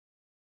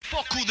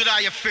Fuck who that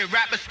I offend.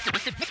 Rappers,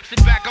 sit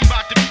back, I'm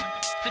about to.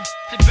 Sit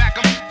back,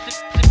 sit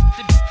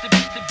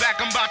back,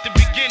 I'm about to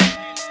begin.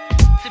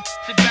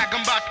 Sit back,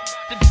 I'm about to.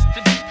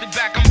 Sit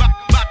back, I'm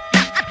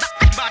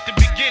about to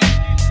begin.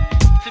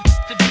 Sit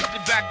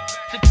back,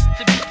 sit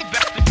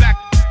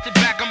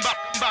back, I'm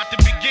about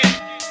to begin.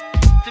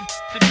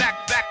 Sit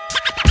back,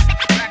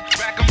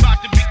 I'm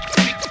about to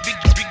begin.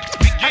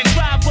 I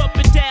drive up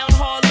and down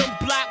Harlem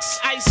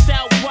blocks, iced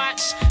out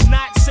watch,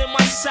 knots in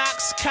my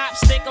socks.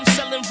 Cops think I'm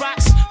selling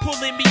rocks,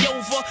 pulling me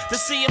over to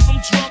see if I'm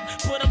drunk,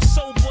 but I'm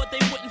sober. They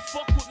wouldn't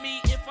fuck with me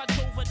if I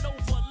drove a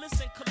Nova.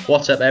 Listen,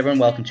 what's up, everyone?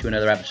 Welcome to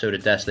another episode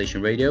of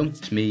Desolation Radio.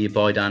 It's me, your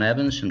boy Dan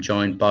Evans. I'm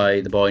joined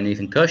by the boy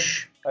Nathan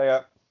Cush.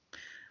 Hiya.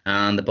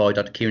 And the boy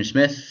Dr. Kieran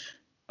Smith.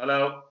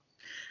 Hello.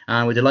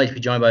 And we're delighted to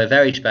be joined by a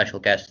very special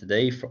guest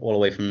today, all the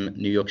way from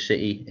New York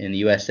City in the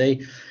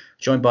USA.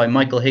 Joined by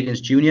Michael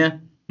Higgins Jr.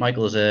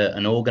 Michael is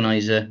an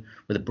organizer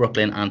with the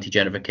Brooklyn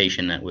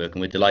Anti-Gentrification Network,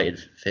 and we're delighted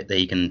that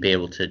he can be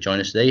able to join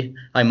us today.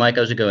 Hi, Mike.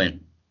 How's it going?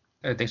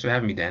 Thanks for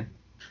having me, Dan.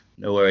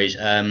 No worries.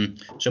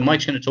 So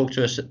Mike's going to talk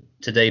to us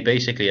today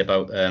basically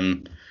about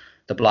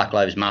the Black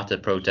Lives Matter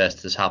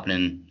protest that's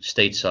happening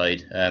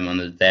stateside, and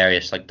the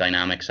various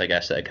dynamics, I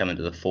guess, that are coming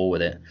to the fore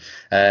with it.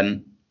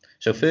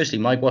 So firstly,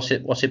 Mike, what's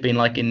it been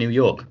like in New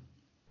York?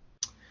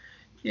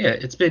 Yeah,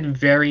 it's been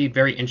very,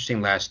 very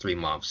interesting last 3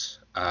 months.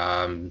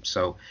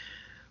 So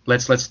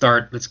let's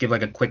start. Let's give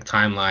a quick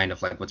timeline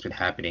of what's been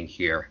happening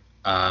here.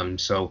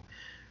 So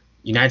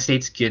United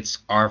States gets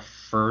our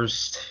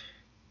first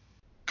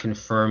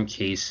confirmed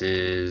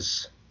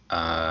cases,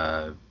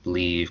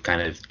 believe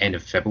kind of end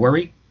of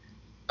February.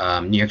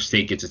 New York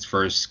State gets its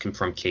first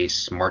confirmed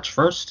case March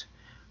 1st.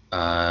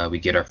 We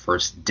get our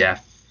first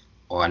death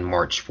on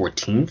March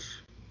 14th.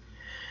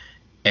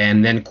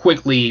 And then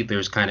quickly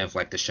there's kind of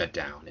the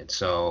shutdown. And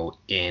so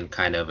in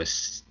kind of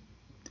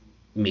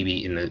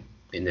maybe in the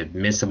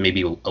midst of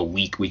maybe a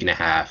week and a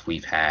half,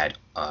 we've had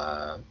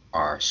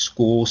our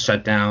schools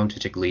shut down,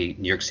 particularly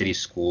New York City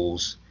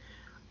schools.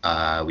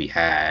 We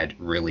had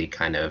really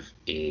kind of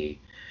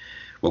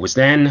what was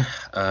then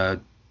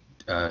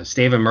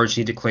state of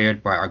emergency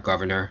declared by our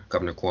Governor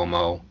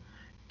Cuomo,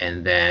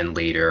 and then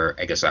later,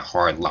 I guess, a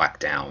hard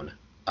lockdown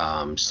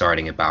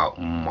starting about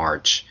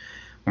March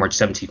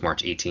 17th,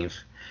 March 18th.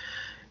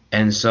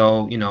 And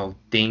so,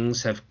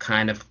 things have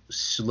kind of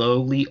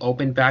slowly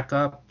opened back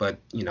up, but,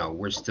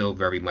 we're still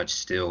very much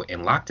still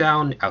in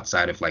lockdown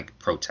outside of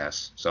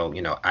protests. So,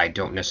 I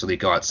don't necessarily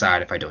go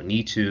outside if I don't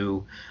need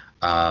to.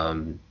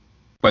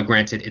 But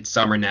granted, it's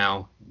summer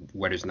now,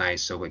 weather's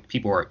nice, so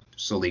people are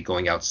slowly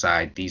going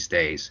outside these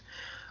days.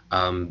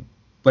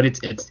 But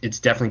it's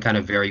definitely kind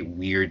of a very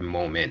weird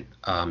moment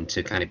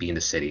to kind of be in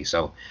the city.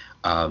 So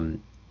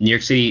New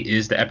York City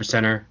is the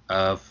epicenter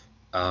of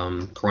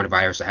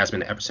coronavirus. It has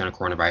been the epicenter of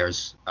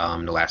coronavirus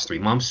in the last 3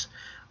 months.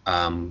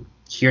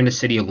 Here in the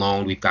city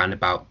alone, we've gotten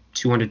about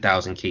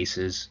 200,000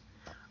 cases,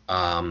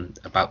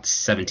 about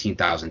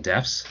 17,000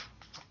 deaths.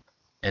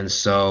 And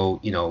so,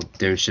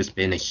 there's just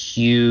been a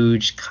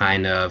huge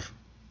kind of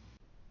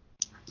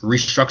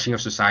restructuring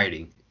of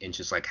society in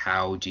just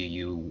how do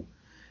you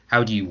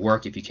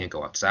work if you can't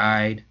go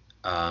outside?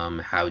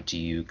 How do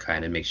you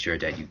kind of make sure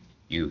that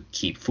you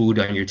keep food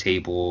on your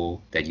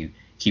table, that you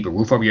keep a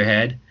roof over your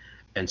head?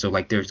 And so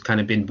there's kind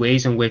of been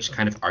ways in which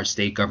kind of our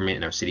state government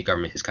and our city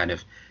government has kind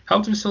of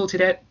helped facilitate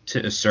that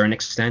to a certain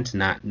extent,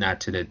 not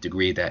to the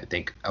degree that I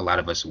think a lot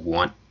of us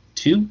want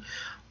to.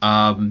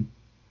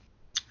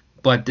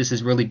 But this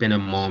has really been a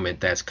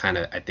moment that's kind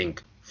of, I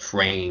think,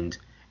 framed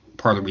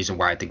part of the reason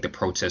why I think the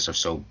protests are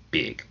so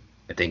big.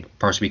 I think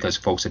partially because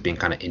folks have been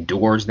kind of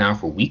indoors now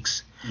for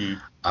weeks.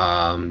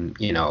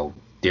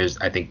 There's,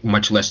 I think,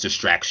 much less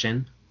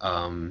distraction,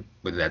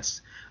 whether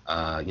that's,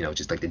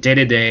 just the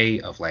day-to-day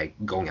of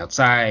going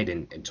outside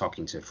and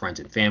talking to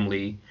friends and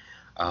family,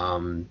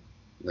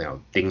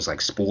 things like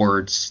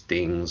sports,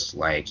 things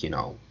like,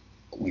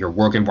 your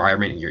work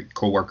environment and your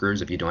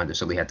coworkers, if you don't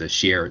necessarily have to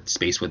share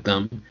space with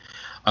them.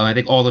 I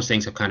think all those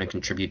things have kind of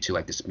contributed to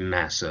this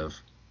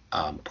massive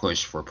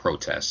push for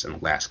protests in the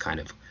last kind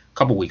of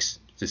couple weeks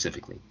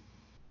specifically.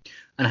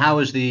 And how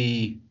is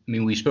we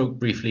spoke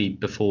briefly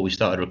before we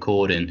started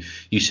recording.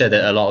 You said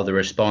that a lot of the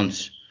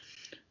response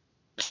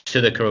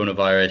to the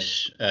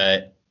coronavirus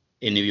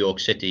in New York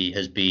City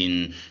has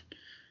been,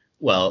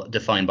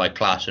 defined by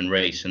class and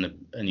race. And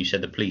you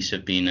said the police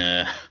have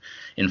been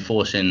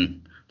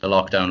enforcing the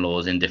lockdown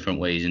laws in different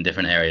ways in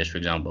different areas, for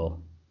example.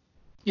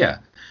 Yeah.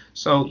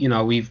 So,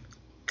 we've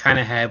kind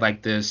of had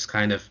this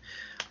kind of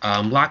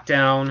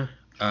lockdown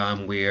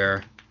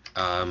where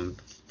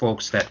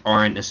folks that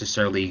aren't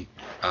necessarily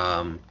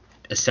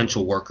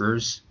essential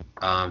workers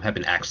have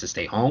been asked to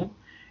stay home.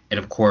 And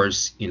of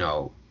course,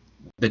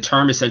 the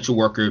term essential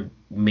worker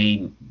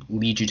may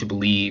lead you to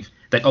believe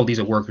that, these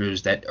are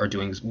workers that are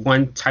doing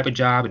one type of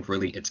job, and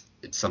really it's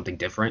something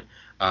different.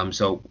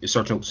 So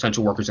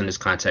essential workers in this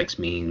context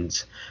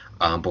means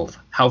both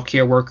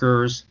healthcare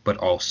workers, but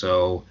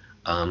also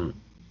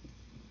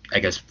I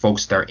guess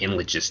folks that are in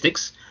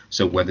logistics.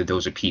 So whether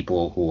those are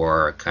people who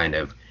are kind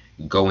of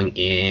going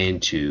in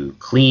to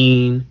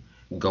clean,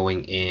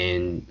 going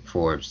in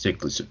for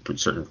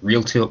certain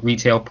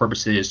retail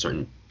purposes,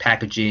 certain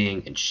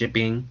packaging and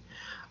shipping.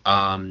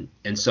 And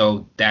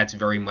so that's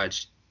very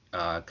much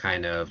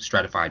kind of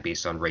stratified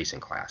based on race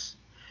and class.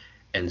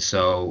 And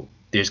so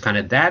there's kind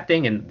of that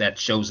thing, and that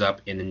shows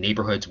up in the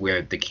neighborhoods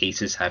where the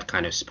cases have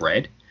kind of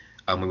spread.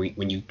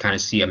 When you kind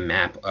of see a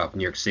map of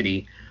New York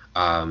City,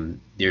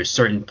 there's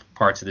certain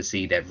parts of the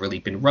city that have really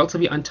been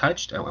relatively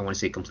untouched. I want to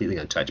say completely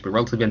untouched, but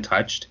relatively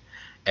untouched.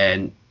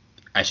 And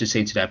I should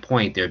say, to that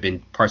point, there have been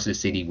parts of the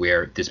city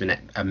where there's been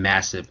a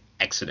massive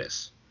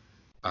exodus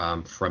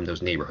from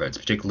those neighborhoods,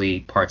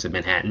 particularly parts of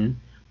Manhattan,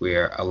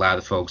 where a lot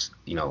of the folks,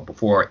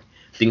 before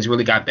things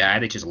really got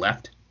bad, they just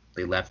left.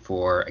 They left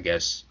for, I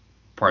guess,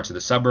 parts of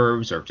the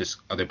suburbs or just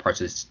other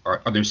parts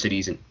of other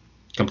cities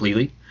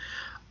completely.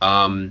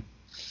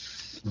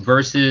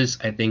 Versus,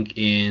 I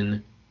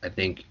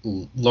think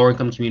lower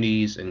income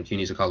communities and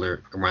communities of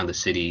color around the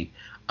city,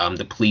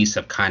 the police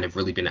have kind of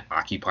really been an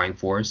occupying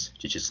force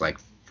to just like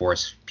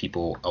force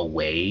people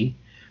away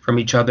from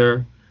each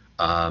other.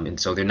 And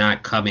so they're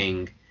not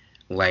coming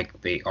like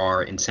they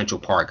are in Central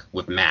Park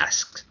with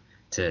masks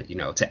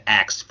to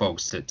ask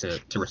folks to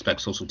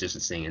respect social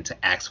distancing and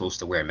to ask folks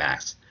to wear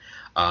masks.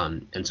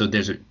 And so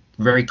there's a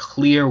very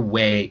clear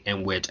way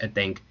in which I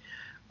think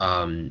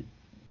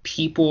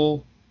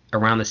people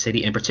around the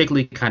city, and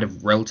particularly kind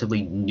of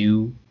relatively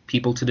new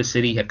people to the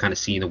city, have kind of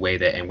seen the way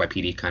that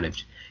NYPD kind of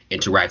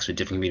interacts with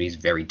different communities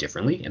very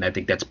differently. And I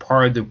think that's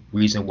part of the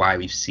reason why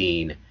we've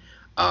seen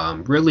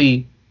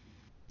really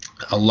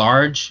a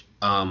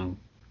large-scale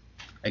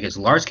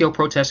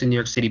protest in New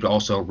York City, but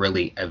also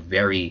really a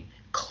very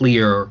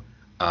clear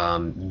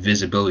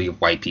visibility of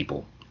white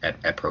people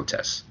at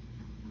protests.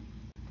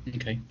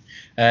 Okay.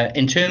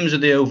 In terms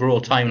of the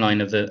overall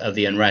timeline of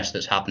the unrest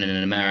that's happening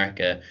in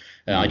America,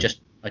 I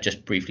just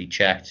briefly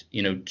checked.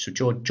 So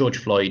George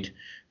Floyd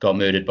got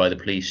murdered by the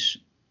police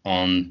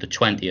on the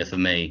 20th of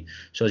May.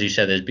 So as you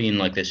said, there's been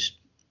like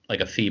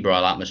a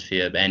febrile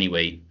atmosphere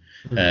anyway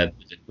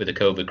with the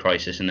COVID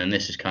crisis, and then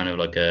this is kind of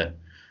like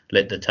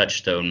lit the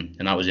touchstone,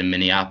 and that was in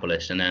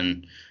Minneapolis, and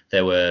then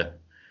there were.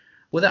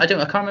 Well, I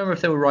can't remember if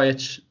there were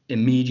riots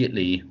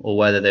immediately or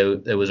whether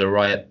there was a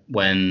riot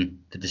when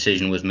the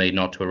decision was made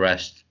not to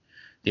arrest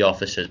the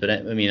officers. But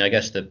I mean, I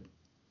guess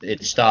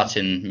it starts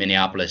in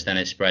Minneapolis, then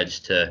it spreads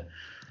to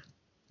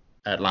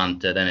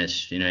Atlanta, then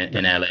it's in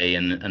LA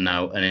and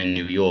now in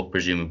New York,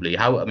 presumably.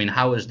 How did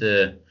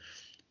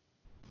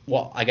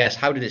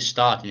it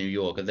start in New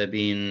York? Have there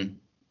been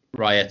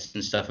riots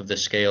and stuff of the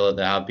scale that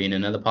there have been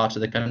in other parts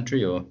of the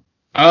country, or?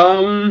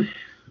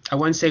 I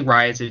wouldn't say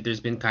riots. There's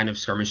been kind of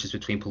skirmishes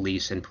between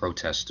police and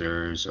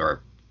protesters,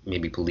 or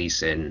maybe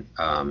police and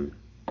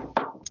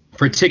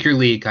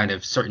particularly kind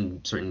of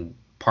certain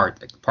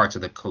parts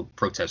of the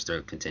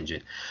protester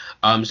contingent.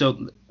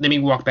 So let me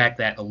walk back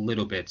that a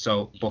little bit.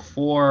 So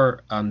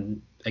before,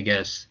 I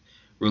guess,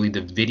 really the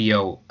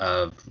video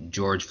of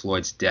George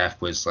Floyd's death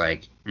was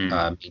made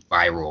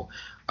viral,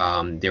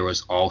 there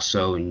was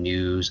also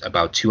news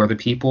about two other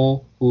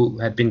people who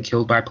had been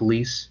killed by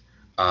police.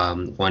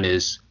 One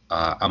is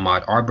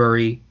Ahmaud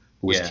Arbery,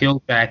 who was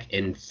killed back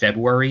in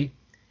February,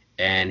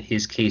 and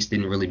his case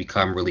didn't really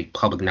become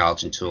public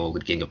knowledge until the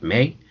beginning of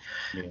May.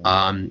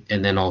 Yeah.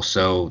 And then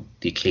also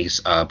the case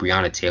of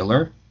Breonna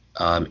Taylor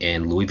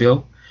in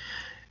Louisville.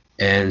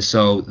 And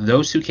so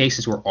those two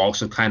cases were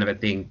also kind of, I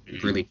think,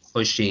 really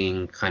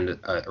pushing kind of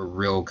a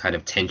real kind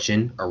of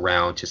tension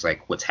around just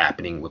like what's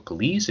happening with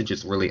police, and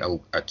just really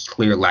a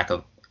clear lack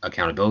of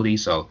accountability.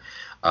 So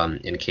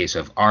in the case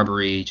of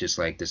Arbery, just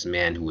like this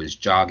man who was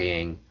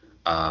jogging,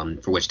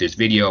 for which there's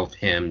video of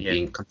him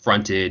being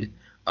confronted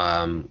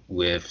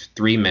with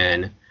three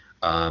men,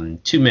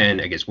 two men,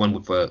 I guess, one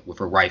with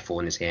a rifle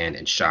in his hand,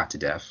 and shot to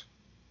death.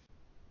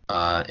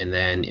 And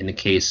then in the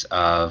case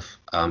of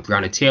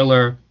Breonna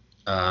Taylor,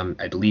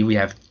 I believe we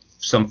have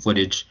some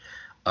footage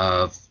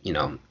of,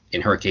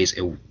 in her case,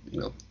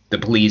 the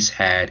police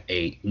had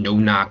a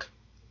no-knock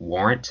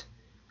warrant,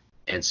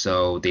 and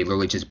so they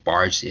literally just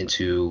barged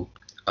into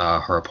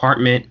her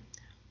apartment.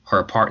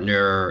 Her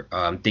partner,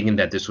 thinking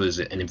that this was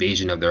an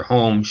invasion of their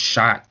home,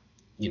 shot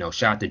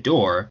the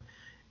door,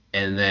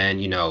 and then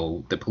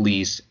the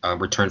police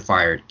returned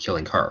fire,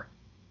 killing her.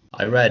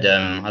 I read.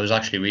 I was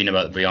actually reading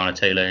about the Breonna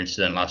Taylor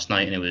incident last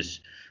night, and it was,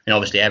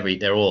 obviously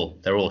they're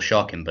all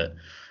shocking, but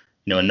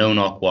a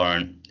no-knock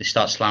warrant. They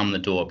start slamming the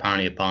door.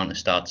 Apparently, a partner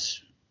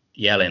starts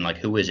yelling like,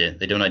 "Who is it?"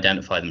 They don't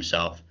identify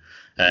themselves.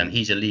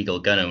 He's a legal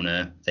gun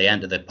owner. They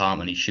enter the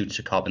apartment. He shoots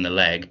a cop in the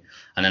leg,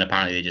 and then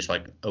apparently they just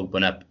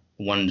open up.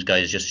 One guy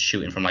is just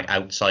shooting from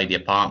outside the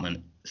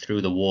apartment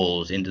through the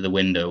walls into the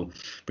window.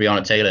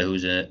 Breonna Taylor,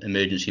 who's an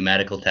emergency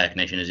medical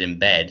technician, is in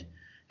bed,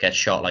 gets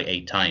shot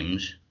 8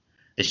 times.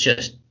 It's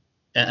just,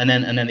 and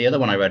then the other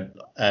one I read,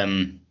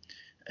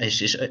 it's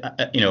just,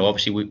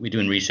 obviously we're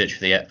doing research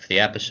for the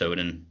episode,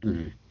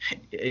 and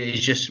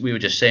it's just, we were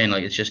just saying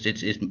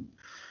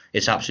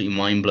it's absolutely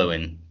mind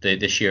blowing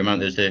the sheer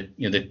amount. There's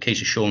the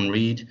case of Sean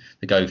Reed,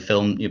 the guy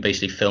who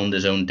basically filmed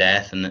his own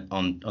death and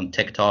on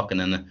TikTok, and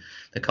then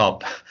the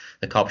cop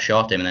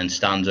shot him, and then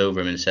stands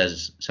over him and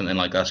says something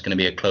like, "That's going to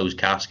be a closed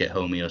casket,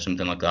 homie," or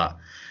something like that.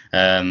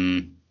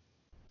 And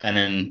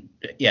then,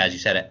 yeah, as you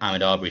said,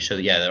 Ahmaud Arbery. So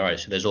yeah, all right.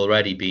 So there's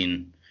already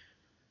been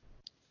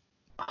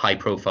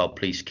high-profile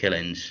police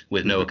killings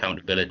with no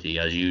accountability,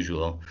 as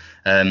usual.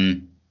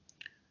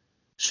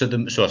 So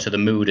the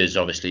mood is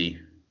obviously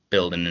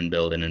building and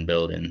building and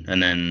building,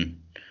 and then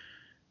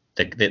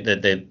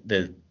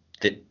the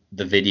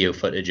video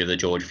footage of the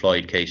George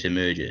Floyd case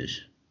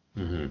emerges.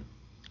 Mm-hmm.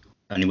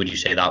 And would you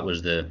say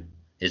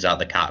is that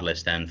the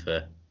catalyst then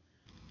for?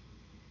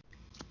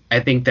 I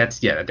think that's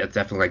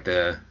definitely like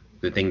the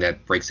thing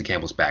that breaks the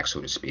camel's back,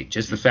 so to speak.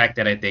 Just the fact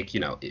that I think,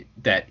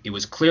 that it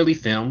was clearly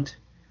filmed,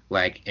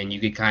 like, and you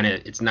could kind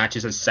of, it's not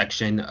just a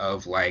section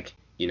of like,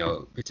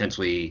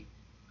 potentially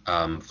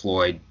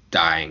Floyd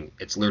dying.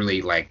 It's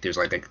literally like there's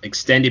like an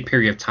extended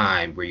period of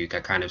time where you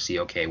can kind of see,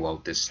 okay,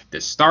 well, this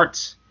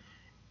starts,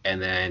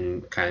 and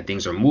then kind of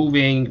things are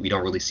moving. We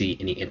don't really see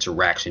any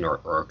interaction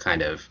or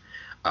kind of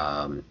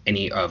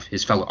any of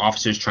his fellow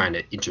officers trying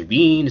to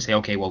intervene and say,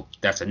 okay, well,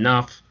 that's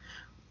enough.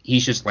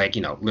 He's just like,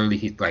 literally,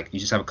 he's like, you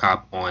just have a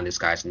cop on this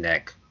guy's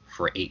neck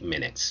for 8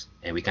 minutes,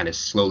 and we kind of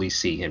slowly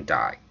see him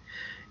die.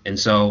 And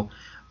so,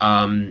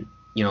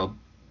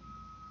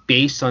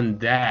 based on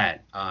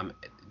that,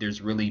 there's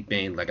really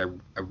been like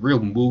a real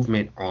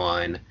movement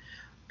on,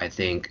 I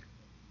think,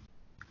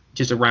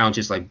 just around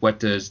just like what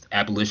does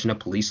abolition of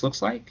police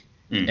looks like,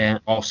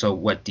 and also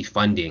what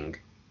defunding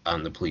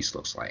the police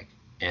looks like.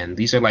 And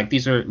these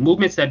are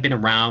movements that have been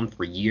around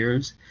for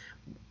years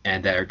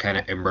and that are kind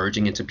of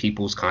emerging into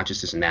people's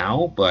consciousness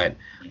now. But,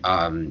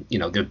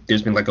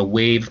 there's been like a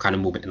wave kind of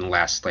movement in the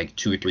last like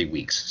 2 or 3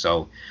 weeks.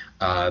 So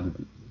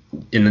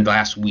in the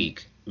last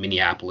week,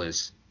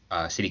 Minneapolis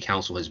City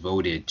Council has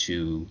voted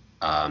to,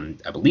 I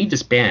believe,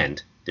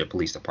 disband their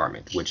police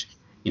department, which,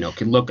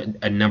 can look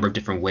a number of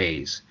different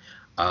ways.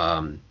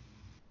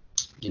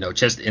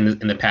 Just in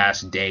the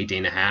past day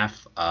and a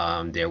half,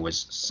 there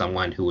was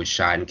someone who was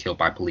shot and killed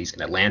by police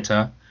in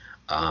Atlanta.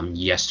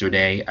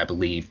 Yesterday, I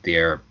believe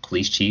their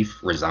police chief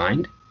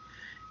resigned.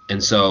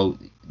 And so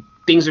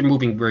things are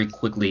moving very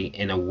quickly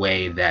in a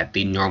way that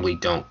they normally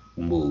don't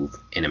move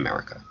in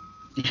America.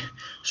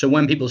 So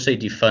when people say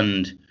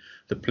defund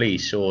the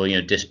police or,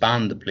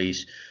 disband the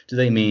police, do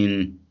they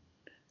mean,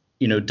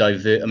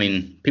 divert? I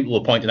mean, people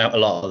were pointing out a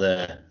lot of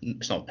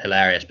it's not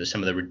hilarious, but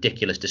some of the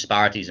ridiculous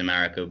disparities in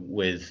America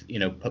with,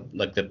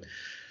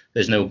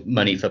 there's no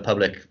money for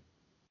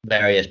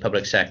various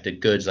public sector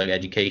goods like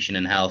education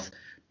and health.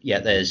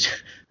 Yet there's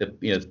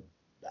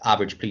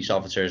average police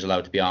officer is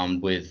allowed to be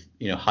armed with,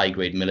 high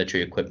grade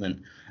military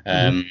equipment.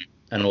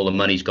 And all the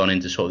money's gone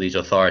into sort of these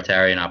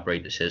authoritarian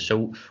apparatuses.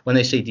 So when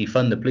they say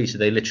defund the police, do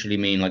they literally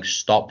mean like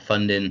stop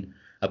funding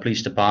a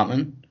police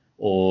department?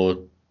 Or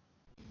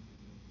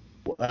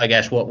I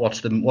guess what's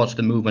the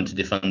movement to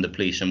defund the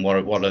police, and what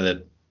are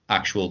the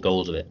actual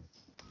goals of it?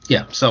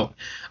 Yeah, so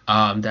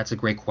that's a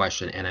great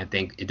question, and I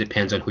think it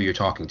depends on who you're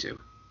talking to,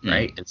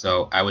 right? And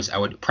so I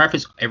would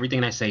preface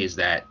everything I say is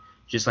that,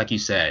 just like you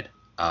said,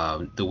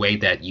 the way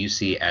that you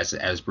see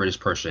as British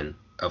person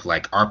of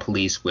like our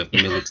police with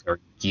military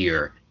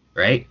gear,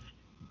 right?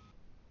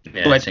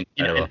 Yeah, but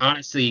and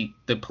honestly,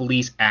 the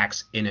police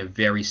acts in a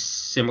very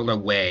similar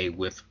way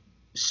with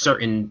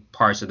certain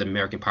parts of the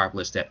American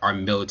populace that our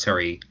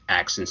military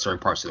acts in certain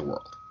parts of the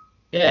world.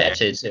 Yeah,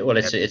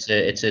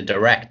 it's a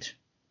direct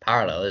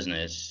parallel, isn't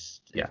it? It's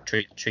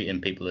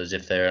treating people as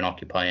if they're an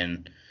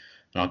occupying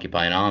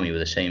army with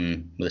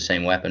the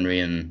same weaponry,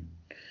 and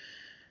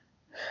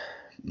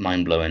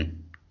mind blowing.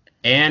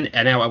 And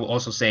now I will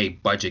also say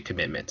budget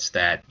commitments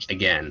that,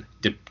 again,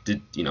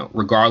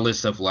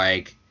 regardless of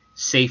like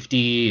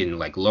safety and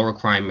like lower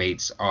crime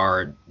rates,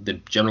 are the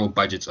general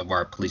budgets of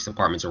our police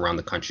departments around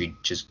the country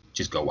just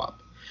go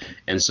up.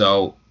 And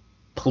so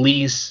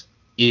police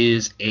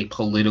is a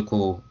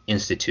political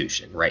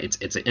institution, right?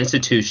 It's an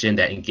institution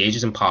that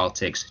engages in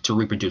politics to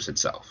reproduce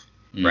itself,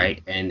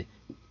 right? And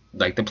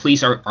like the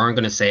police aren't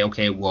going to say,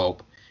 okay, well,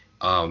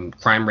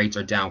 crime rates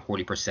are down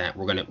 40%.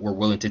 We're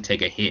willing to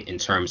take a hit in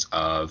terms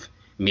of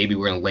maybe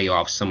we're going to lay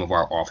off some of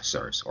our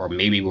officers, or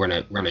maybe we're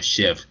going to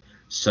shift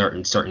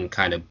certain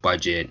kind of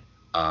budget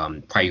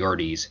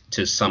priorities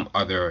to some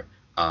other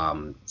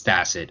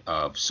facet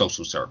of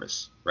social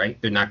service, right?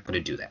 They're not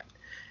going to do that.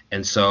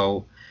 And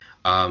so,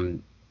 to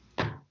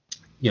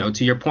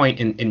your point,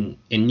 in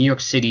New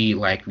York City,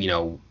 like,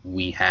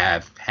 we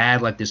have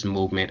had like this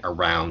movement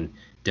around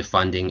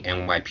defunding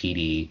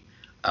NYPD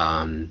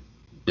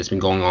that's been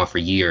going on for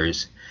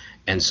years.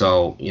 And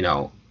so,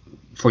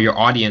 for your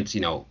audience,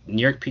 New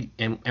York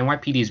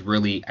NYPD is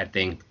really, I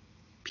think,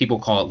 people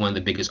call it one of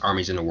the biggest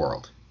armies in the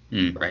world,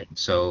 right?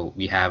 So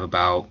we have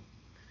about, I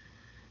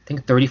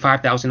think,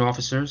 35,000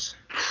 officers,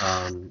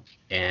 and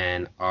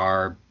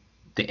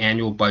the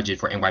annual budget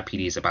for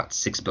NYPD is about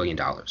 $6 billion,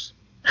 right?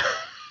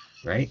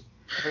 I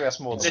think that's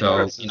more than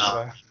so.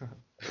 So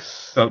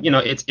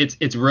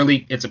it's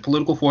really a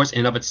political force in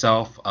and of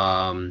itself.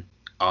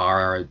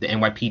 Are the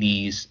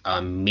NYPD's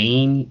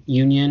main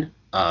union,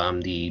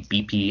 the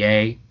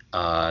BPA,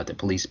 the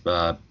police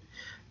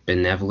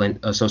Benevolent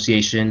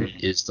Association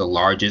is the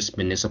largest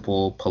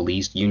municipal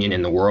police union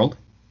in the world.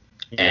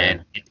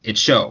 And it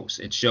shows.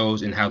 It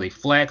shows in how they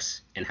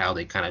flex and how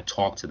they kind of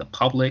talk to the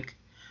public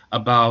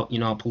about,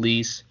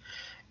 police.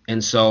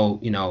 And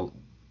so,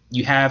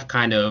 you have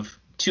kind of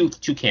two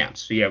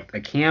camps. So you have a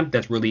camp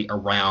that's really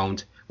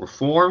around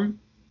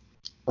reform,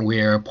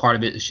 where part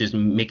of it is just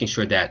making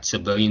sure that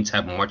civilians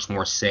have much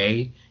more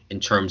say in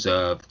terms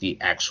of the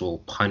actual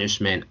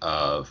punishment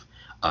of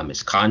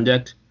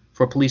misconduct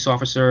for police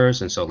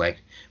officers. And so,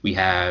 like, we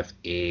have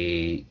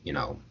there's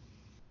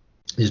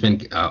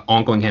been an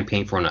ongoing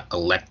campaign for an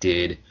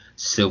elected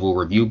civil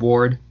review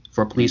board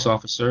for police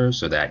officers,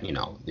 so that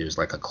there's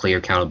like a clear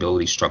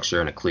accountability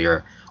structure and a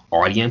clear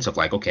audience of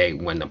like, okay,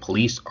 when the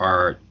police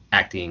are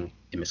acting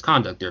in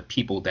misconduct, there are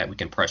people that we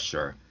can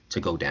pressure to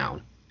go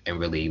down and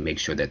really make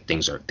sure that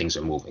things are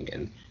moving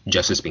and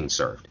justice being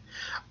served.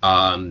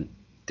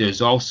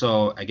 There's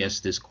also, I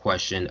guess, this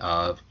question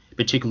of,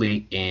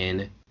 particularly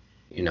in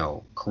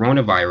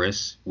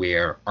coronavirus,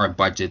 where our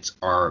budgets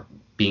are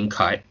being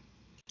cut.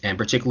 And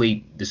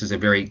particularly, this is a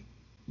very,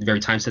 very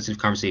time-sensitive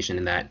conversation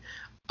in that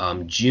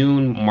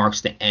June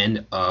marks the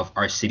end of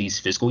our city's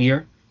fiscal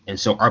year. And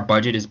so our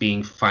budget is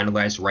being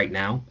finalized right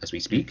now as we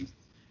speak.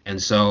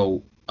 And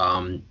so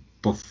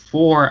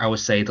before, I would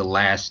say, the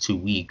last 2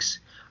 weeks,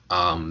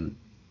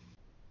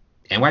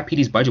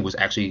 NYPD's budget was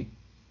actually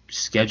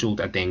scheduled,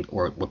 I think,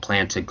 or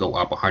planned to go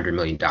up $100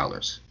 million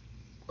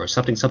or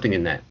something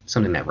in that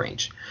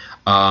range.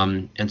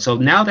 And so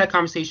now that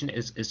conversation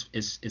is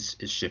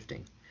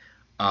shifting.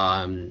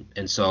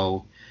 And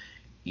so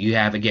you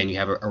have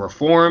a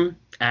reform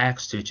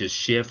acts to just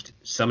shift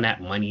some of that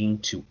money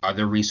to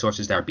other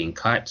resources that are being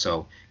cut.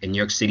 So in New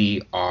York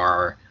City,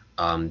 our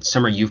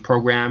summer youth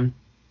program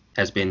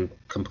has been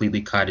completely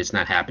cut. It's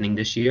not happening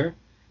this year.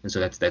 And so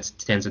that's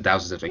tens of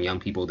thousands of young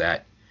people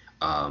that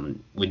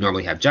would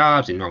normally have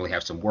jobs and normally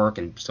have some work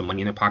and some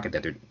money in their pocket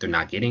that they're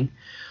not getting.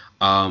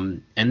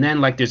 And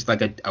then there's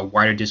a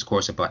wider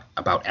discourse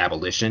about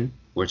abolition,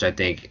 which I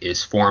think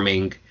is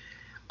forming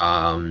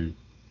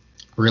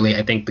really,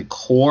 I think, the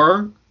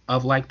core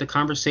of the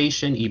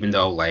conversation, even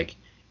though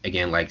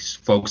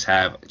folks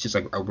have just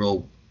a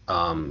real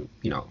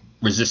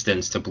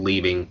resistance to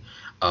believing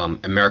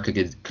America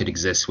could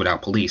exist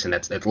without police, and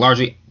that's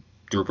largely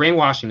through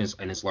brainwashing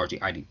and it's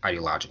largely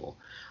ideological.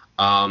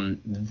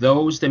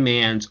 Those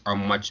demands are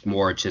much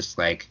more just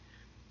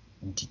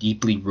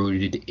deeply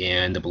rooted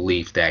in the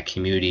belief that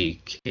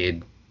community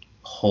could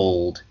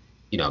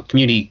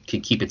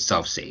keep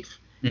itself safe.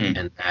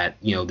 And that,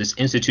 this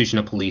institution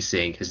of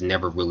policing has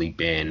never really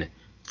been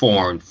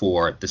formed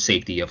for the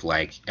safety of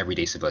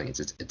everyday civilians.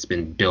 It's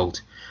been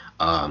built,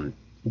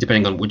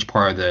 depending on which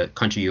part of the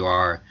country you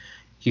are.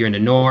 Here in the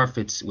north,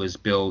 it was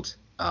built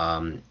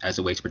as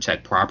a way to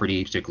protect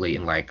property, particularly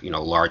in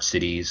large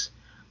cities.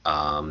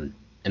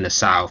 In the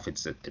south,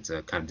 it's a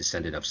kind of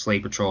descendant of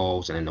slave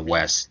patrols, and in the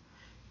west,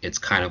 it's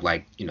kind of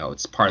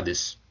it's part of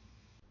this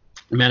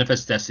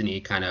manifest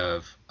destiny kind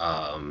of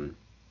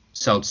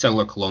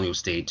settler colonial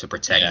state to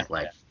protect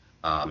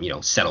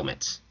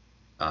settlements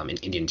in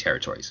Indian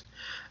territories.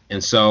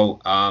 And so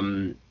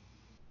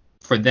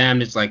for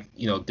them, it's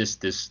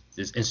this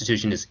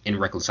institution is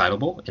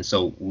irreconcilable, and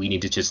so we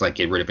need to just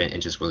get rid of it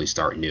and just really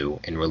start new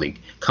and really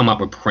come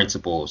up with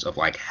principles of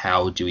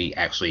how do we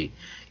actually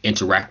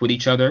interact with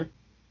each other,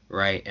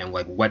 right? And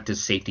what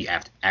does safety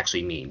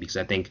actually mean? Because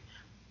I think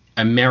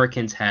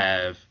Americans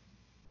have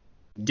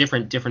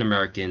different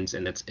Americans,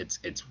 and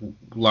it's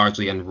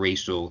largely on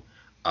racial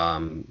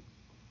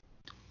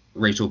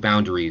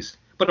boundaries,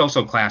 but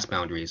also class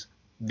boundaries.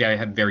 They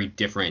have very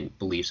different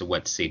beliefs of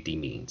what safety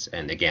means,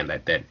 and again,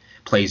 that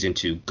plays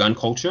into gun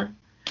culture,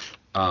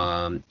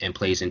 and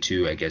plays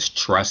into, I guess,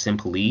 trust in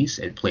police.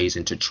 It plays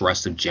into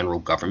trust of general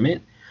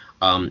government,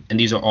 and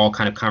these are all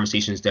kind of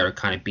conversations that are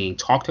kind of being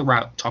talked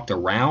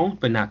around,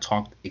 but not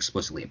talked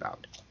explicitly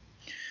about.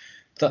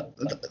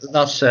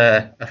 That's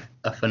a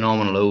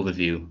phenomenal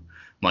overview,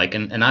 Mike,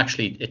 and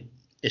actually,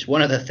 it's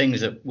one of the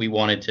things that we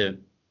wanted to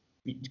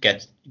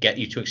get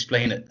you to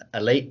explain it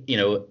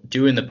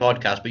during the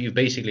podcast, but you've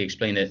basically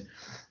explained it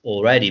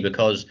already,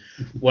 because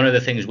one of the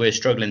things we're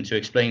struggling to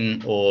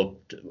explain, or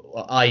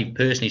I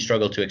personally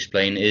struggle to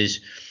explain,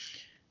 is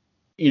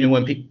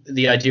when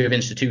the idea of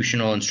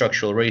institutional and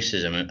structural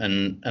racism,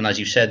 and as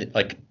you said,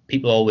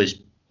 people always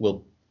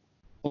will,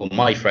 or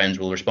my friends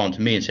will respond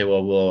to me and say,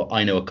 well,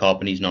 I know a cop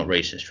and he's not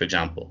racist, for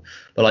example.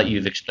 But like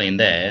you've explained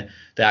there,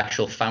 the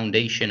actual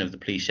foundation of the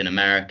police in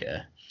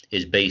America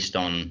is based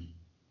on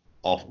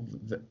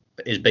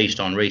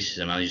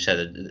racism, as you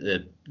said,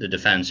 the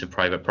defense of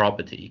private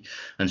property.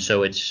 And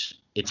so that's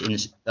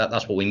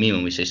what we mean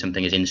when we say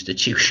something is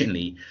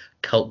institutionally,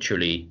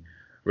 culturally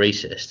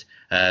racist.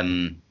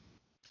 And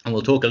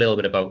we'll talk a little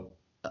bit about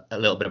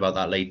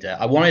that later.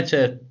 I wanted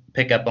to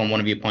pick up on one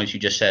of your points you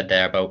just said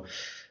there about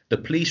the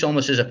police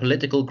almost as a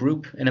political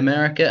group in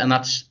America, and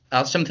that's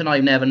something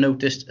I've never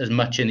noticed as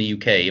much in the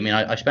UK. I mean,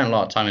 I spent a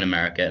lot of time in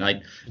America, and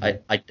I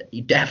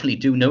definitely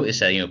do notice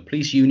that,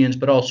 police unions,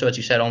 but also, as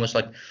you said, almost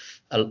they're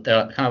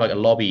kind of like a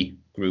lobby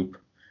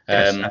group,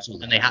 Yes,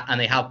 absolutely. And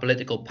they have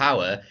political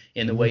power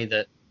in the way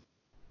that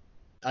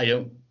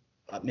I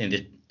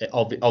mean,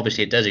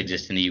 obviously it does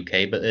exist in the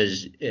UK, but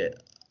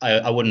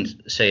I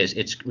wouldn't say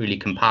it's really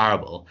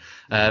comparable.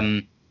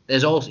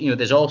 There's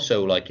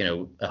also like,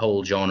 a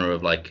whole genre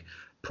of like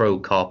pro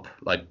cop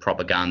like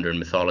propaganda and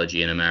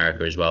mythology in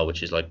America as well,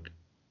 which is like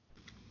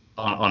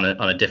on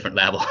a different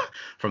level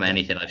from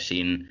anything I've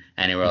seen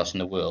anywhere else in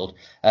the world.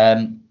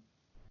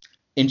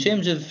 In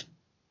terms of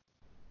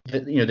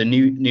the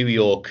New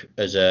York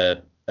as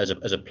a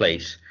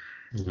place,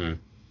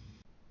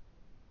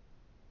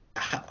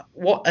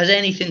 what has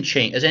anything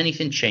changed? Has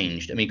anything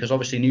changed? I mean, because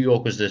obviously New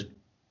York was the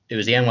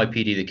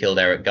NYPD that killed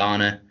Eric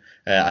Garner.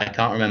 I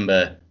can't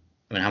remember.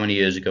 I mean, how many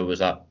years ago was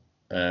that?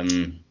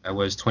 That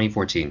was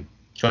 2014.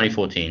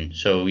 2014.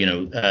 So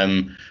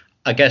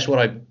I guess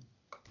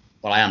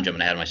I am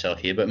jumping ahead of myself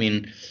here, but I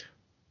mean,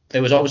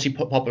 there was obviously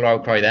popular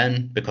outcry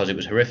then because it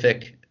was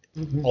horrific.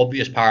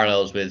 Obvious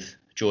parallels with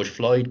George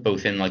Floyd,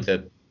 both in like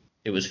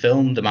it was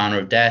filmed, the manner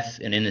of death,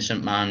 an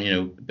innocent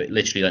man, but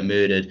literally like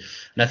murdered.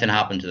 Nothing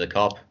happened to the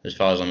cop, as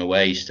far as I'm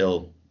aware. He's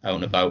still out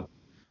and about.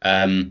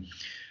 I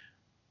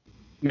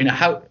mean,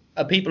 how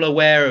are people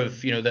aware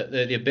of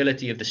the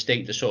ability of the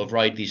state to sort of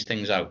ride these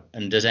things out?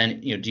 And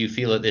do you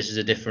feel that this is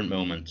a different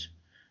moment,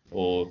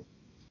 or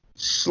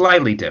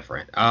slightly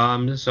different?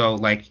 So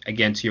like,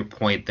 again, to your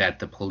point that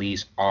the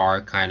police are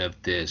kind of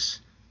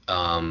this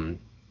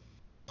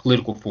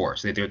political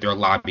force. They're a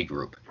lobby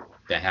group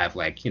that have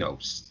like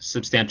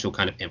substantial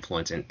kind of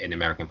influence in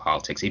American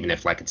politics, even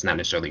if like it's not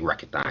necessarily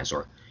recognized,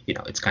 or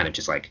it's kind of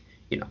just like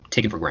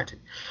taken for granted.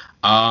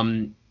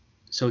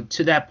 So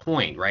to that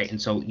point, right?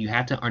 And so you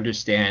have to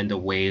understand the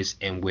ways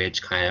in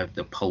which kind of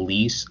the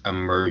police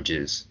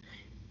emerges,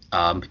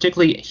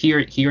 particularly here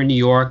in New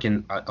York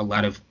and a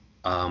lot of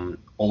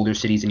older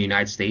cities in the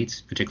United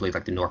States, particularly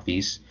like the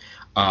Northeast.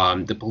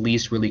 The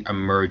police really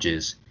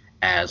emerges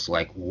as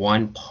like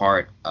one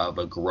part of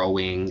a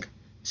growing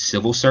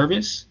civil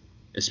service,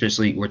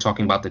 especially we're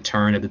talking about the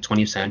turn of the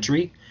 20th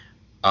century,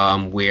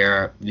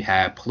 where you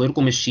have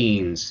political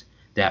machines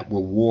that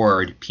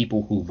reward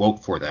people who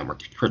vote for them, or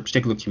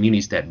particular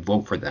communities that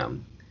vote for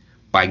them,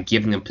 by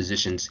giving them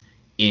positions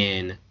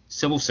in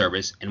civil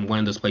service, and one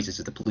of those places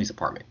is the police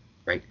department,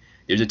 right?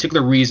 There's a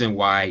particular reason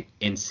why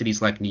in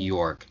cities like New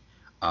York,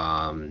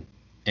 and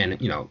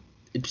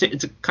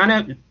it's kind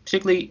of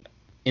particularly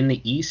in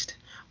the East,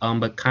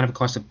 but kind of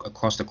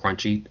across the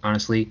country,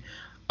 honestly,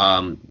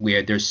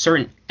 where there's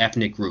certain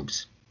ethnic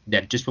groups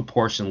that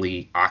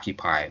disproportionately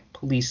occupy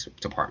police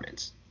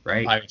departments,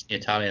 right? Irish,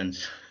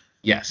 Italians.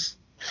 Yes.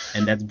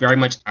 And that's very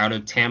much out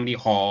of Tammany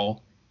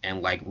Hall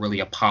and like really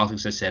a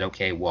politics that said,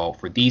 okay, well,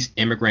 for these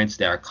immigrants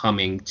that are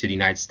coming to the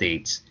United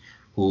States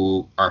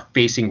who are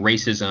facing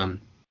racism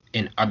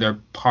in other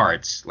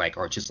parts, like,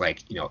 or just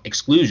like,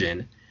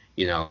 exclusion,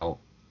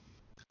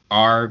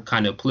 our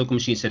kind of political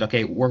machine said,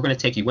 okay, we're going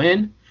to take you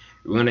in,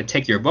 we're going to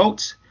take your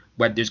votes,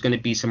 but there's going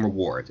to be some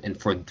reward. And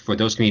for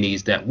those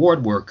communities, that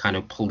reward were kind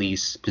of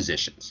police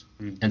positions.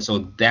 And so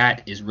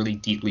that is really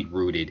deeply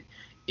rooted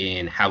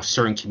in how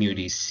certain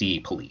communities see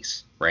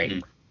police,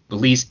 right?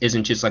 Police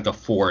isn't just like a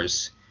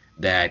force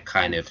that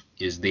kind of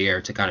is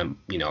there to kind of,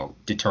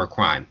 deter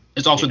crime.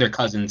 It's also their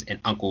cousins and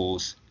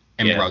uncles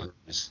and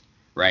brothers,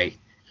 right?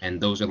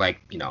 And those are like,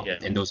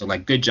 and those are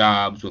like good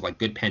jobs with like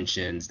good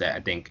pensions that I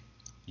think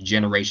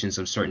generations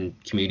of certain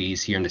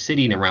communities here in the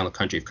city and around the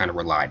country have kind of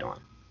relied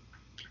on.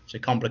 It's a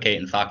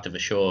complicating factor for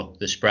sure,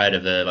 the spread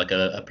of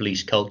a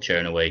police culture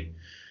in a way.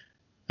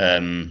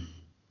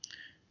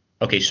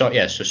 Okay,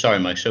 so sorry,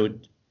 Mike. So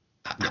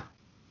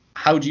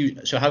how do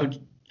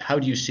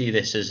you see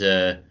this as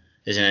in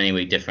any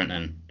way different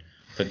than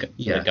for the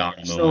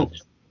Garner moment? So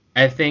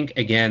I think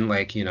again,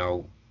 like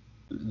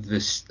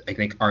I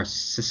think our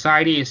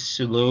society has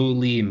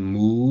slowly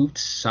moved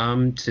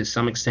to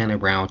some extent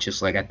around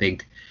just like I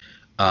think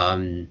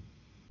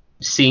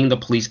seeing the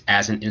police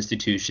as an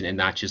institution and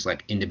not just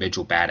like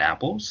individual bad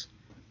apples,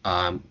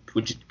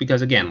 which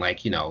because again,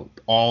 like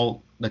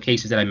all the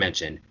cases that I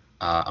mentioned,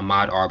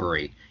 Ahmaud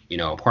Arbery,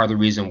 part of the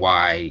reason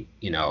why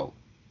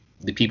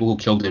the people who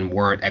killed him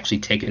weren't actually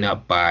taken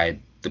up by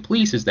the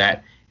police is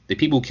that the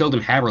people who killed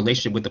him had a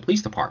relationship with the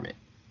police department.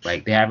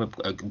 Like they have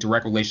a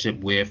direct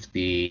relationship with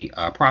the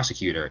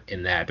prosecutor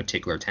in that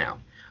particular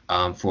town.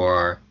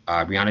 For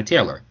Breonna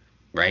Taylor,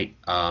 right?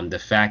 The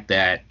fact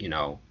that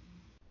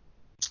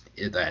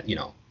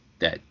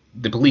that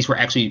the police were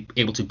actually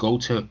able to go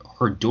to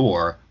her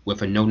door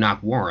with a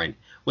no-knock warrant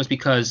was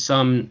because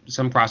some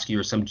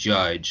prosecutor, some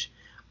judge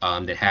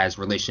that has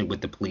relationship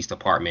with the police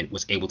department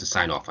was able to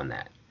sign off on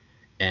that.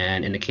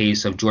 And in the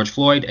case of George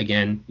Floyd,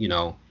 again,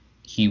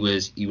 he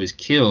was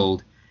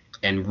killed,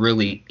 and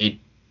really it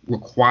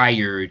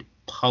required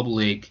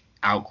public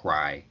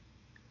outcry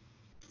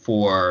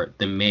for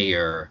the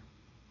mayor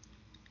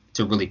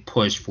to really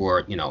push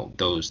for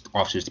those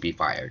officers to be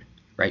fired,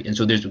 right? And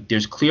so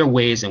there's clear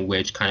ways in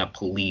which kind of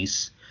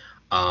police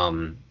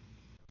are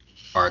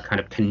kind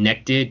of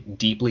connected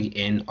deeply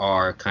in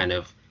our kind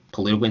of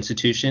political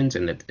institutions,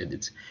 and that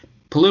it's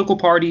political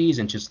parties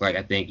and just like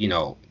I think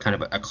kind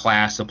of a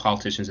class of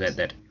politicians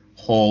that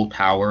hold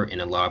power in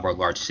a lot of our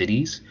large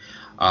cities.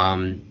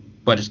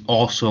 But it's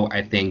also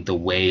I think the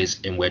ways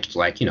in which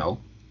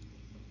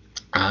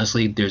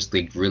honestly there's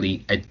like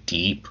really a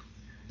deep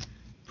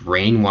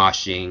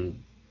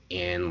brainwashing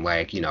and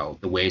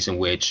the ways in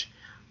which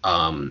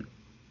on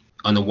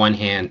the one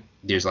hand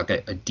there's like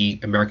a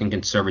deep American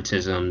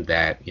conservatism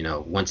that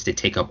wants to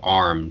take up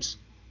arms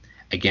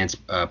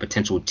against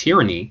potential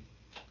tyranny,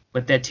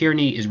 but that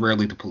tyranny is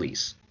rarely the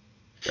police,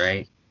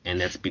 right? And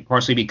that's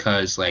partially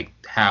because like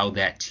how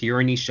that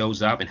tyranny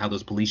shows up and how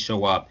those police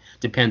show up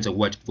depends on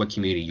what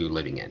community you're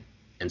living in.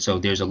 And so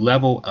there's a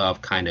level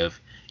of kind of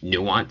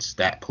nuance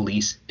that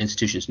police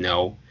institutions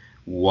know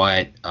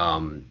what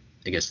I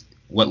guess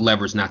what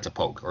levers not to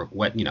poke or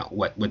what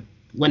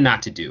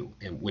not to do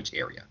in which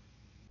area.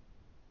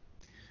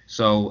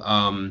 So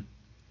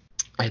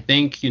I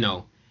think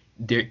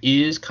there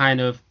is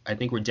I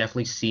think we're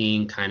definitely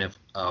seeing kind of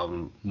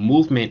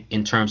movement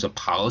in terms of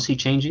policy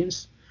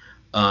changes.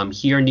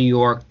 Here in New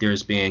York,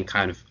 there's been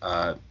kind of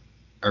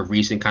a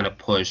recent kind of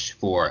push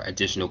for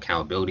additional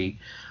accountability.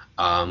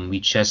 We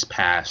just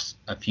passed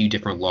a few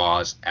different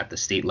laws at the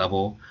state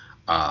level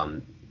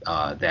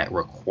that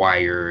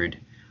required,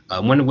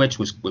 one of which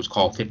was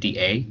called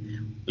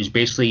 50A, which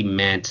basically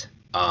meant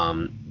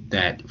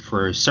that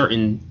for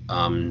certain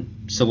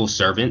civil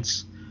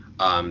servants,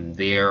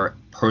 their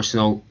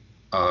personal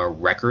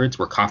records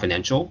were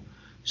confidential.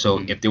 So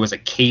if there was a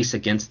case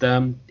against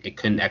them, it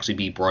couldn't actually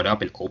be brought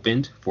up and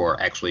opened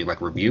for actually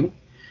like review.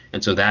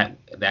 And so that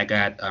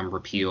got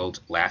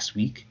repealed last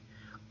week.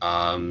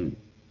 So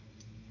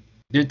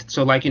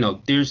like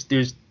there's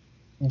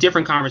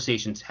different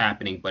conversations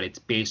happening, but it's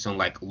based on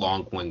like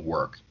long going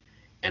work.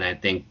 And I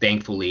think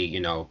thankfully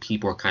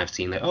people are kind of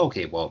seeing that, oh,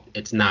 okay, well,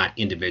 it's not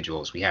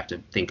individuals. We have to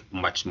think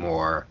much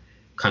more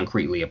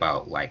concretely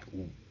about like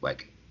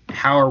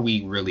how are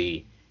we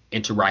really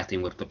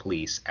interacting with the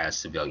police as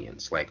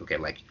civilians? Like, okay,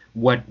 like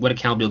what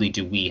accountability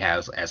do we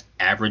have as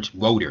average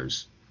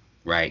voters,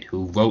 right?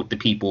 Who vote the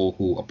people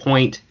who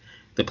appoint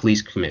the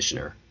police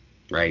commissioner,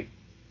 right?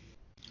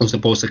 Who's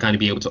supposed to kind of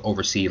be able to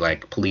oversee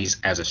like police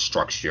as a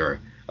structure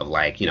of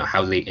like,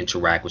 how do they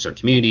interact with their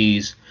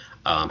communities?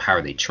 How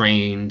are they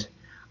trained?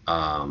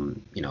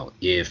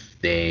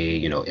 If they,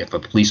 if a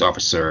police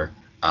officer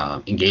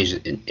engages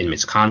in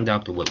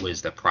misconduct, what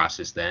was the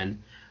process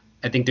then?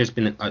 I think there's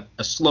been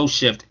a slow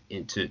shift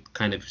into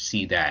kind of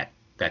see that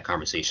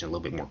conversation a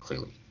little bit more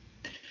clearly.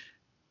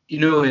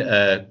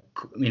 I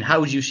mean, how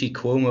would you see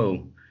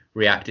Cuomo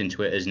reacting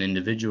to it as an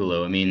individual,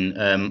 though? I mean,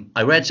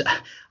 I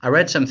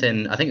read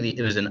something. I think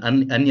it was an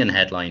Onion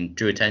headline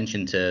drew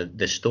attention to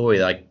this story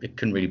that I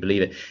couldn't really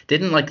believe it.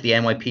 Didn't like the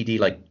NYPD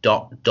like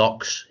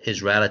dox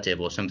his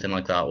relative or something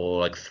like that, or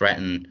like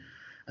threaten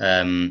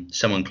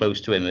someone close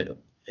to him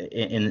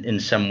in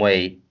some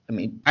way? I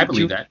mean, I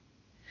believe that.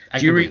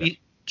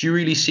 Do you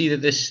really see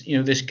that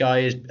this guy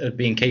is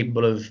being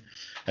capable of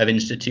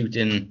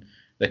instituting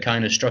the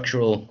kind of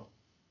structural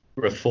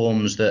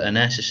reforms that are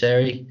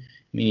necessary?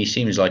 I mean, he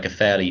seems like a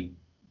fairly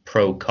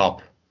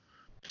pro-cop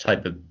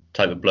type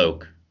of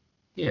bloke.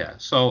 Yeah.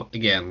 So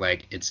again,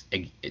 like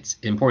it's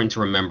important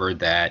to remember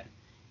that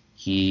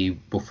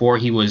before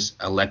he was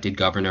elected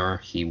governor,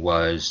 he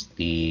was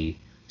the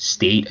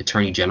state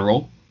attorney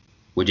general,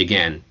 which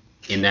again,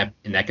 in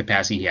that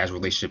capacity, he has a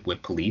relationship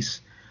with police.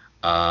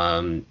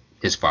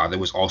 His father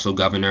was also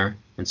governor,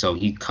 and so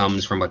he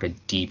comes from like a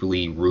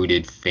deeply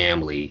rooted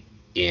family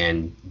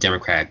in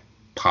Democratic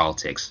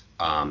politics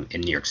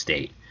in New York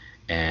State.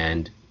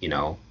 And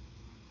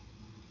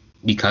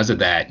because of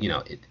that,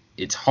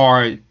 it's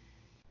hard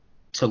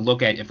to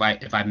look at if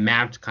I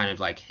mapped kind of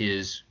like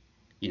his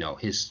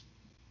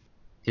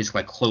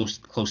like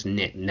close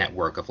knit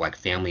network of like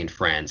family and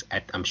friends.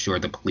 I'm sure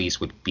the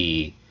police would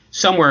be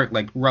somewhere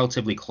like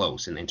relatively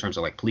close in terms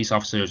of like police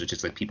officers or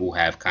just like people who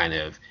have kind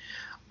of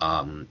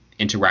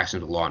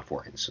interactions with law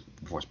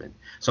enforcement.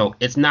 So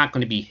it's not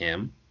going to be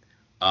him,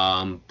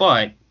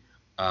 but.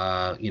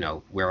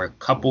 We're a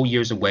couple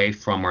years away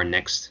from our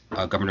next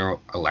governor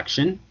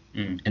election,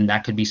 and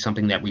that could be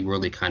something that we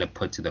really kind of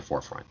put to the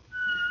forefront.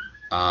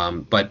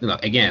 But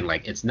again,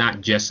 like it's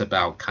not just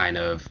about kind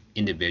of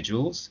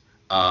individuals.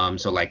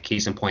 So like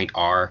case in point,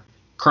 our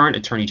current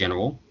attorney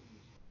general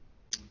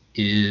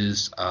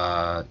is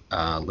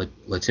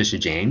Letitia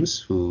James,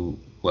 who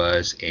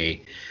was a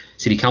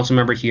city council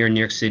member here in New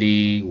York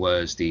City,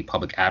 was the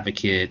public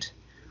advocate.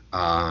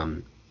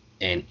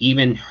 And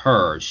even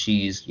her,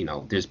 she's,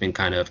 there's been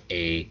kind of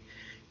a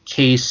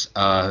case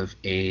of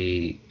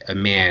a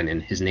man,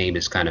 and his name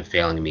is kind of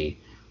failing me,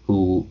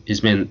 who has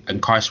been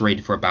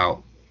incarcerated for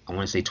about, I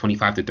want to say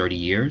 25 to 30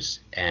 years.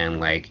 And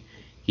like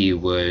he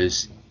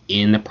was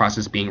in the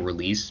process of being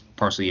released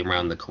partially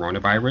around the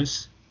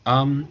coronavirus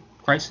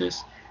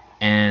crisis.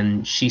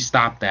 And she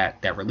stopped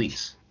that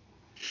release.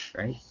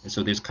 Right. And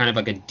so there's kind of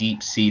like a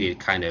deep seated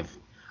kind of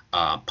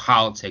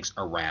politics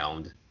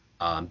around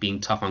being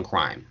tough on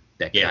crime.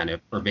 That kind of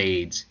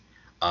pervades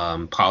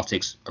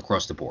politics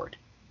across the board.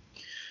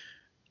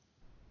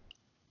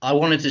 I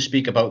wanted to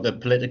speak about the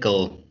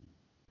political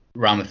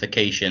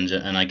ramifications,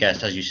 and I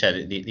guess, as you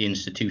said, the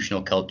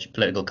institutional culture,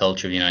 political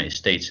culture of the United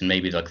States, and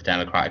maybe like the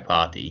Democratic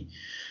Party.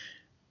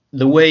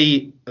 The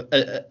way,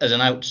 as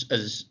an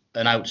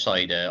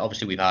outsider,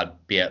 obviously we've had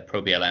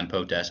pro BLM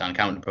protests and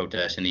counter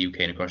protests in the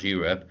UK and across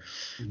Europe,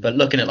 but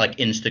looking at like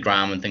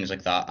Instagram and things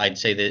like that, I'd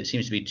say that it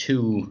seems to be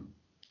two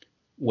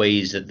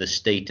ways that the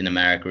state in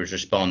America is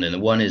responding. The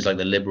one is like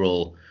the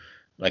liberal,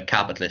 like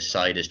capitalist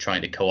side is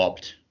trying to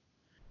co-opt,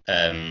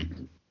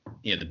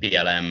 the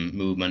BLM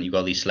movement. You've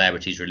got these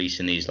celebrities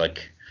releasing these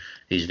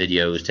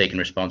videos, taking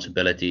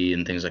responsibility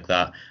and things like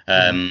that.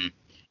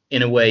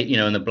 In a way,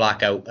 in the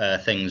blackout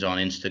things on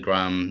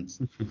Instagram,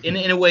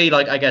 in a way,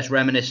 like I guess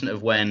reminiscent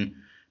of when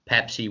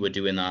Pepsi were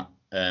doing that,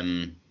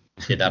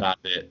 did that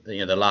advert,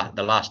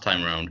 the last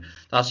time around.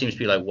 That seems to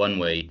be like one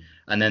way,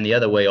 and then the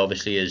other way,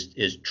 obviously,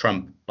 is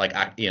Trump, like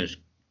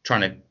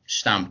trying to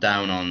stamp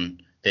down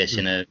on this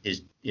in a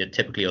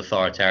typically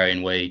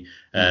authoritarian way.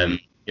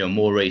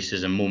 More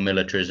racism, more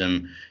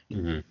militarism,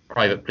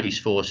 private police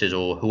forces,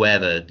 or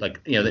whoever,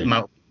 like the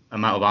amount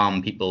of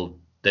armed people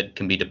that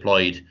can be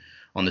deployed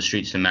on the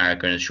streets of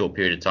America in a short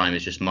period of time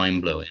is just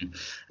mind blowing.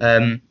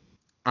 And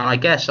I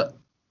guess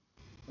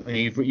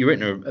you've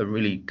written a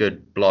really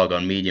good blog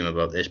on Medium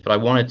about this, but I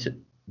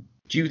wanted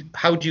to,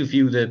 how do you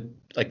view the,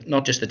 like,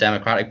 not just the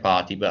Democratic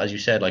Party, but as you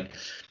said, like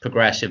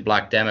progressive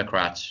Black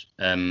Democrats?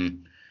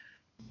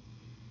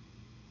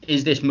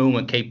 Is this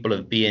moment capable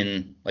of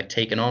being like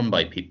taken on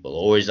by people,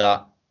 or is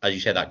that, as you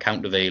said, that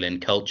countervailing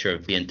culture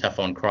of being tough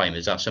on crime,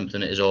 is that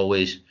something that is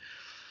always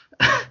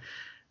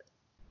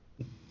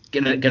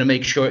gonna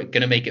make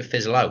it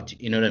fizzle out?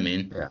 You know what I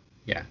mean?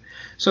 Yeah.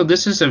 So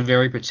this is a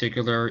very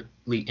particularly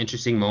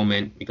interesting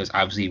moment because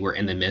obviously we're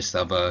in the midst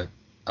of a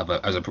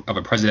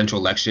presidential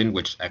election,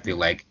 which I feel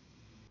like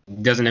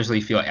doesn't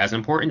necessarily feel as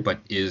important, but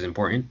is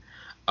important.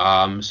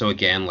 So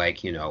again,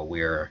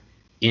 we're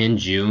in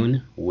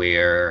June,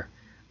 where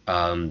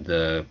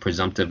the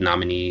presumptive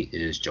nominee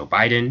is Joe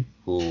Biden,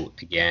 who,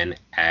 again,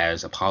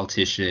 as a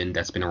politician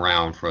that's been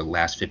around for the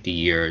last 50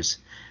 years,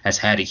 has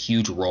had a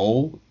huge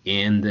role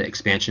in the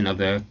expansion of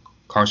the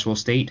carceral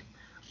state.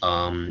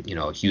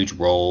 A huge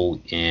role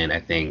in,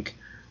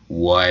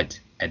 what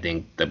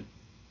the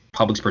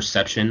public's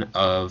perception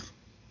of,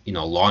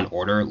 law and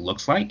order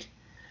looks like.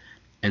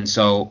 And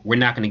so we're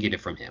not going to get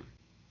it from him.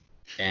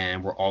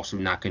 And we're also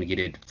not going to get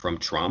it from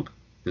Trump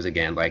because,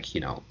 again,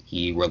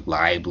 he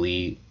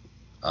reliably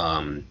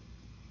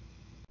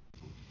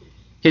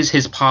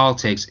his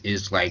politics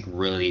is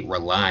really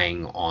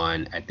relying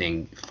on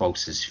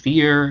folks'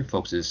 fear,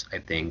 folks'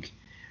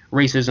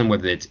 racism,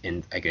 whether it's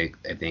in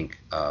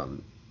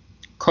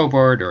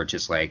covert or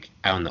just out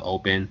in the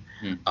open,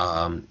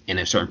 in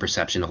a certain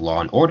perception of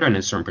law and order and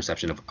a certain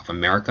perception of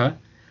America.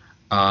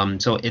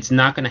 So it's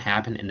not going to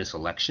happen in this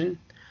election.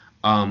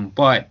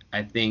 But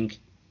I think,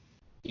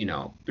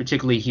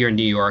 particularly here in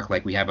New York,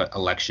 we have an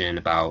election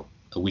about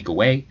a week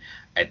away.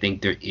 I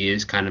think there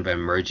is kind of an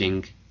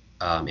emerging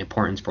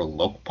importance for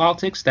local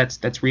politics that's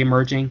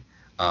reemerging.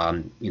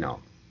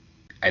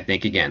 I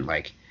think, again,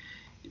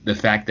 the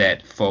fact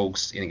that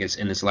folks, I guess,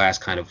 in this last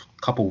kind of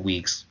couple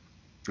weeks,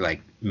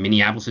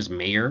 Minneapolis's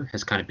mayor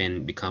has kind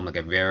of become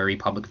a very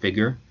public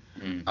figure.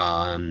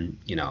 I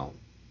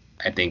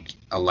think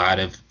a lot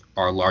of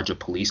our larger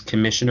police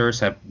commissioners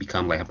have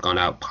become have gone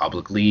out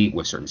publicly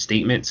with certain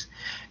statements.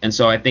 And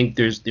so I think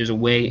there's a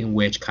way in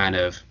which kind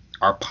of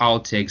our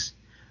politics,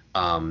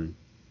 on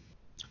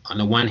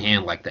the one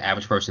hand, the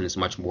average person is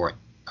much more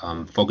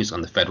focused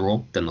on the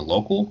federal than the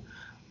local.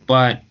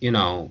 But,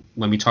 when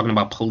we're talking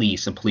about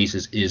police, and police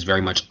is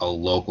very much a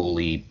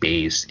locally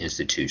based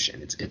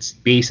institution. It's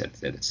based at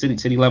the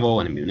city level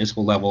and a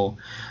municipal level,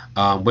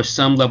 with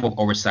some level of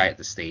oversight at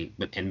the state,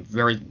 and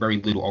very, very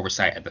little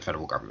oversight at the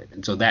federal government.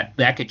 And so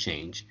that could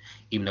change,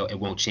 even though it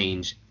won't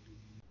change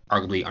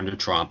arguably under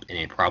Trump, and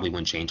it probably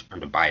won't change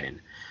under Biden.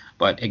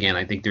 But again,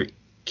 I think there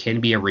can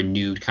be a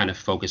renewed kind of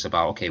focus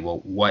about, okay,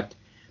 well,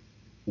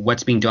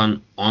 what's being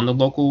done on the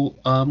local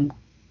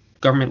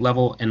government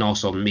level, and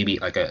also maybe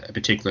a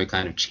particular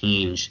kind of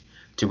change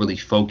to really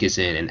focus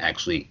in and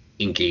actually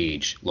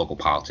engage local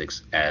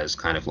politics as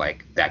kind of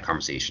that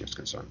conversation is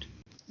concerned.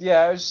 Yeah,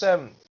 I was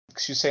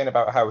you're saying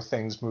about how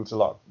things moved a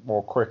lot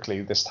more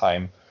quickly this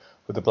time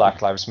with the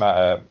Black Lives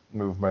Matter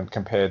movement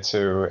compared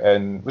to,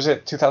 and was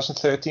it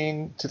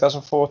 2013,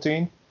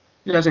 2014?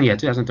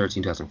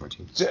 2013,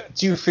 2014.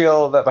 Do you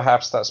feel that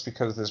perhaps that's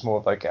because there's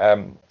more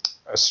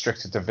a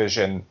stricter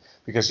division?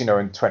 Because, in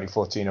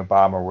 2014,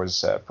 Obama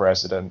was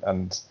president,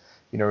 and,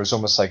 it was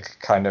almost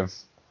kind of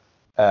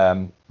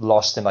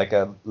lost in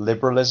a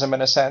liberalism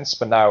in a sense.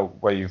 But now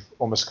where you've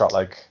almost got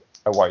a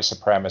white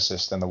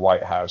supremacist in the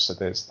White House, so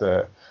there's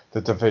the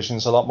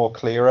division's a lot more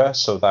clearer.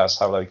 So that's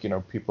how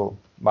people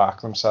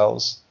mark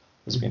themselves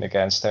as being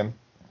against him.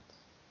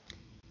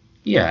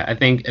 Yeah, I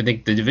think the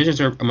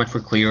divisions are much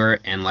more clearer,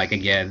 and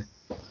again,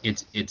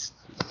 it's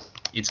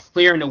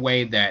clear in a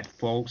way that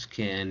folks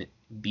can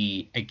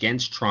be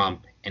against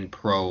Trump and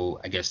pro,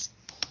 I guess,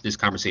 this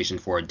conversation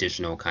for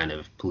additional kind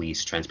of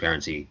police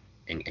transparency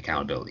and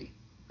accountability.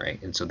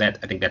 right? And so that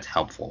I think that's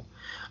helpful.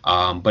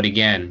 But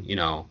again,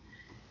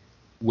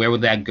 where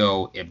would that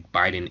go if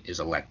Biden is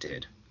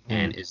elected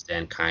and is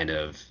then kind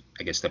of,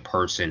 I guess, the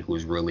person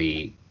who's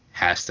really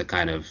has to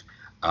kind of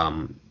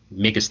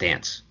make a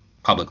stance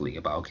publicly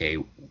about, okay,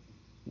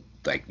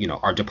 like,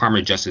 our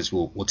Department of Justice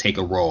will take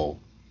a role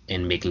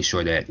in making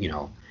sure that,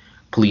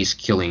 police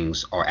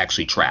killings are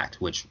actually tracked,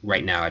 which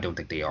right now I don't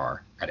think they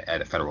are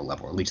at a federal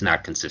level, at least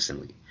not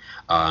consistently.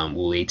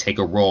 Will they take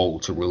a role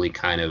to really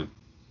kind of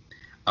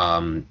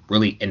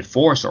really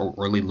enforce or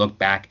really look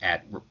back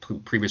at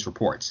previous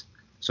reports?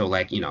 So,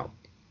 like,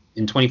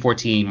 in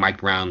 2014,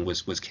 Mike Brown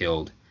was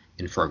killed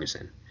in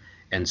Ferguson.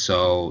 And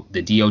so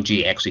the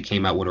DOJ actually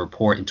came out with a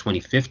report in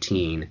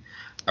 2015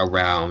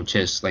 around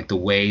just like the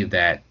way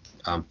that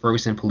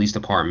Ferguson Police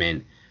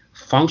Department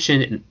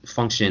functioned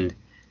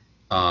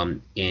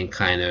in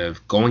kind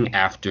of going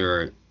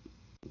after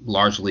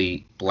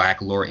largely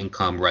Black lower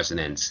income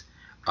residents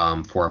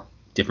for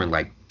different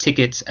like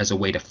tickets as a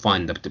way to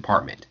fund the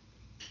department.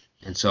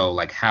 And so,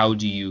 like, how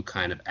do you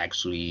kind of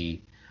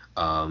actually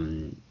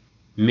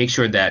make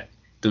sure that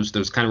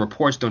those kind of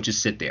reports don't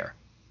just sit there?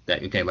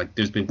 That, okay, like,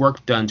 there's been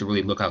work done to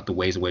really look at the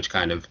ways in which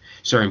kind of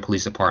certain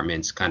police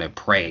departments kind of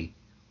prey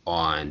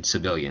on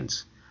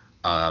civilians.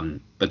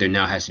 But there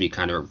now has to be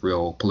kind of a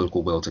real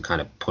political will to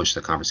kind of push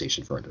the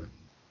conversation further.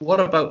 What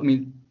about, I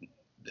mean,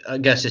 I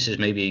guess this is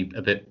maybe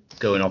a bit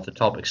going off the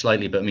topic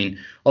slightly, but I mean,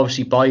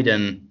 obviously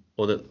Biden,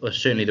 or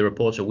certainly the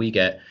reports that we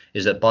get,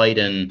 is that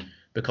Biden,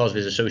 because of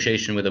his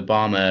association with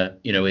Obama,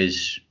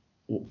 is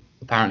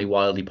apparently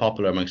wildly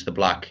popular amongst the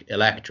Black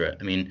electorate.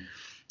 I mean,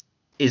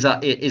 is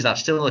that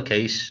still the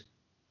case?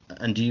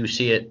 And do you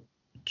see it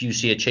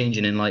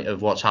changing in light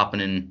of what's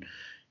happening,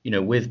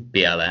 with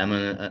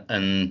BLM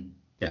and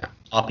yeah?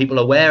 Are people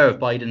aware of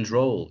Biden's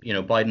role?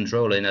 Biden's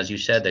role in, as you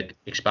said, the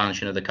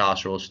expansion of the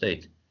carceral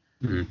state.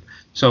 Mm-hmm.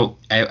 So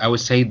I would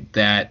say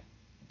that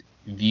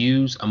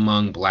views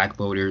among Black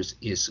voters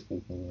is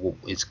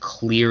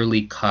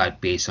clearly cut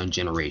based on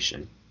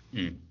generation.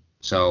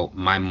 So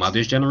my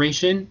mother's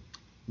generation,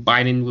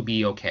 Biden would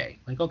be okay.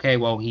 Like, okay,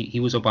 well, he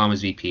was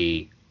Obama's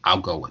VP. I'll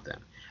go with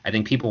him. I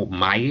think people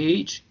my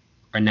age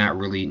are not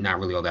really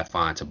all that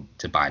fond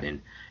to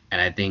Biden.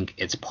 And I think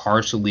it's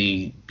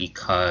partially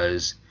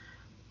because,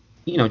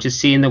 just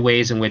seeing the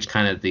ways in which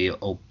kind of the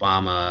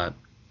Obama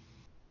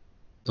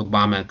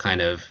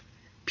kind of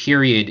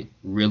period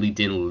really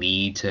didn't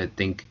lead to, I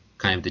think,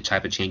 kind of the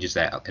type of changes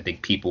that I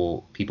think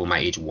people my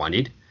age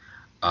wanted.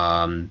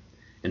 And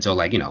so,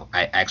 like,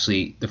 I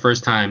actually, the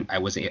first time I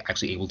wasn't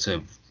actually able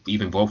to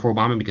even vote for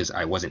Obama because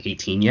I wasn't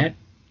 18 yet.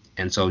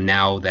 And so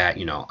now that,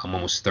 I'm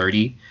almost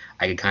 30,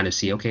 I can kind of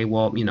see, okay,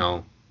 well,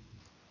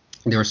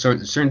 there are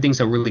certain things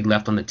that were really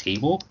left on the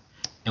table.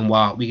 And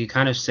while we could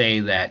kind of say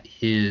that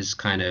his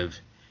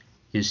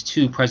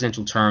two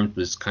presidential terms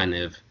was kind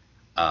of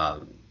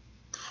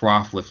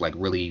fraught with like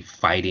really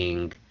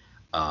fighting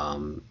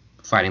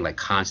like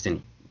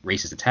constant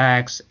racist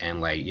attacks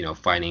and like,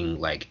 fighting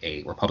like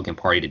a Republican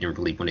Party that didn't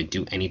really want to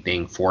do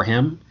anything for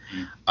him.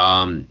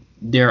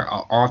 There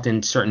are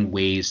often certain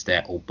ways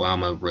that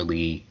Obama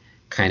really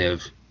kind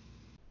of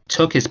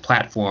took his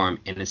platform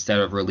and instead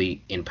of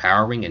really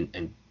empowering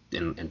and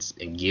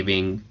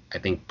giving, I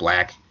think,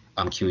 Black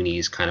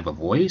communities kind of a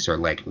voice or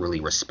like really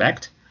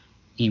respect,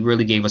 he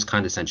really gave us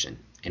condescension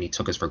and he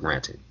took us for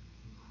granted.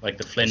 Like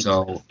the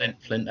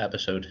Flint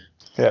episode.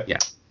 Yeah.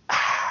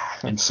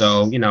 And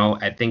so,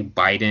 I think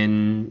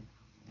Biden,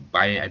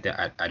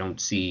 I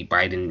don't see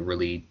Biden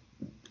really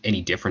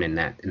any different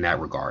in that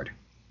regard.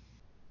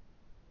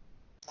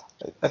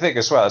 I think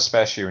as well,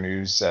 especially when he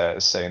was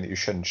saying that you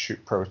shouldn't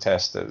shoot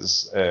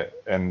protesters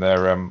in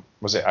their,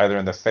 was it either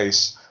in the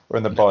face or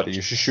in the body?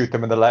 You should shoot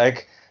them in the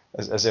leg,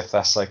 as if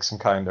that's like some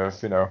kind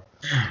of,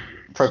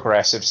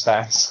 progressive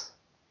stance.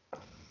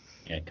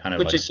 Yeah, kind of.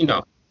 Which is,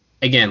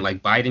 again,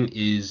 like Biden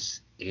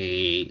is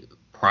a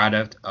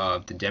product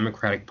of the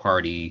Democratic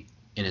Party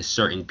in a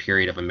certain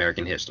period of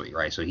American history,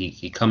 right? So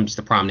he comes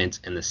to prominence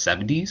in the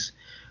 70s,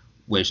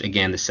 which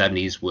again, the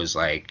 70s was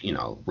like,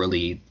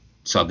 really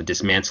saw the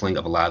dismantling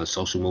of a lot of the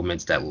social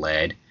movements that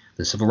led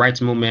the civil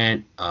rights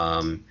movement,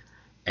 and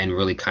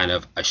really kind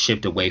of a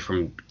shift away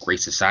from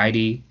Great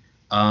Society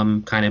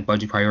kind of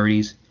budget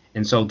priorities.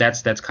 And so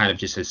that's kind of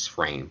just his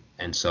frame.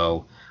 And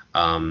so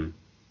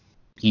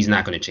he's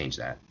not going to change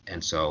that.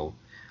 And so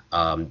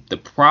the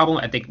problem,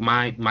 I think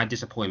my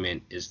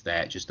disappointment is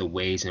that just the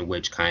ways in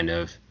which kind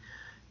of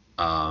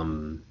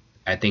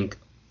I think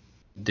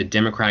the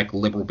Democratic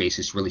liberal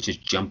basis really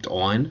just jumped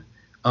on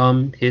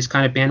his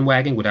kind of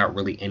bandwagon without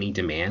really any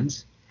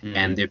demands.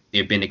 And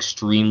they've been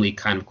extremely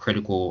kind of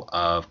critical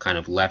of kind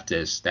of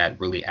leftists that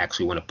really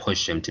actually want to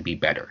push him to be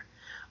better.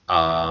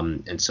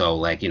 And so,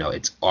 like,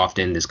 it's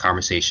often this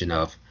conversation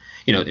of,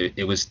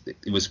 it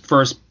was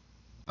first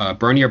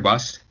Bernie or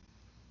bust.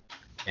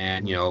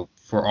 And,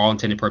 for all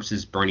intended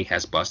purposes, Bernie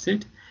has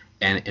busted.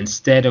 And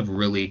instead of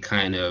really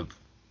kind of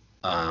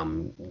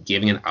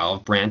giving an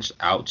olive branch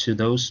out to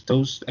those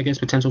I guess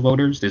potential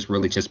voters, there's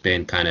really just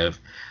been kind of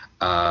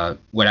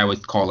what I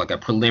would call like a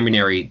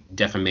preliminary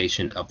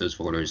defamation of those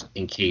voters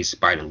in case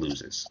Biden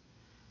loses.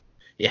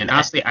 Yeah, And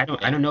honestly, I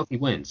don't know if he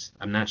wins.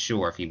 I'm not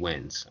sure if he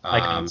wins. I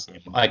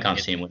can't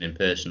see him winning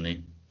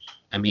personally.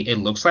 I mean, it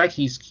looks like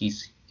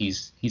he's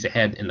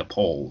ahead in the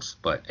polls,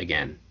 but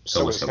again,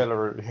 So is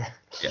Hillary.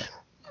 Yeah.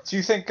 Do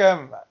you think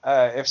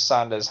if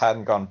Sanders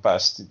hadn't gone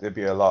bust, there'd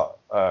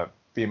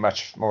be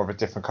much more of a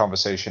different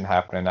conversation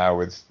happening now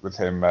with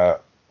him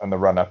in the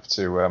run up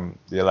to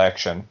the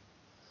election?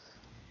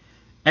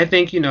 I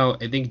think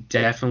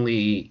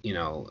definitely,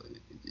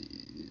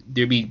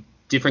 there'd be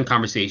different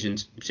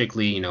conversations,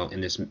 particularly,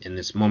 in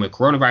this moment of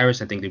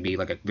coronavirus. I think there'd be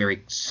like a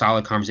very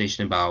solid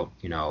conversation about,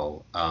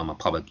 a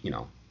public,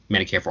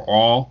 Medicare for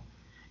all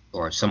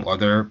or some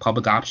other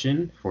public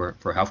option for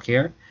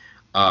healthcare.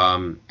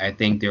 I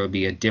think there would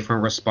be a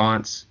different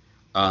response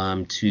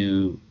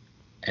to,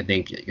 I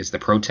think it's the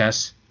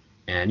protests.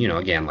 And,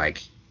 again,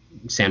 like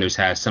Sanders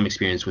has some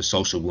experience with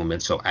social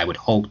movements, so I would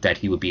hope that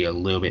he would be a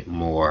little bit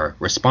more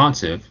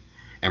responsive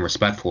and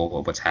respectful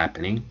of what's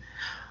happening.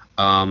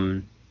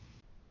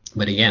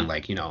 But again,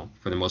 like,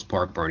 for the most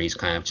part, Bernie's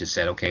kind of just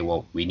said, okay,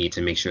 well, we need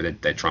to make sure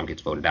that Trump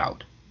gets voted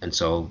out. And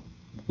so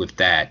with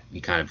that,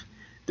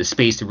 the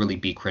space to really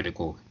be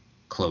critical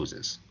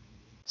closes.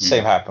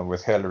 Same happened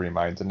with Hillary,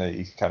 didn't it?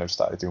 He kind of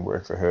started doing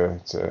work for her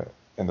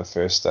in the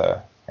first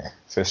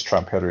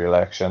Trump-Hillary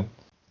election.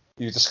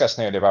 You discussed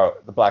earlier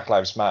about the Black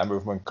Lives Matter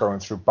movement going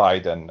through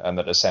Biden, and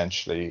that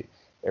essentially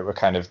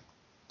it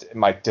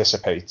might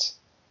dissipate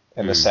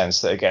in the sense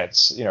that it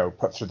gets,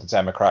 put through the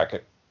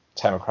Democratic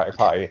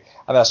Party,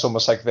 and that's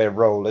almost like their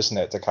role, isn't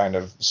it, to kind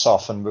of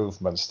soften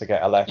movements to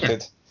get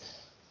elected?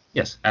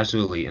 Yes,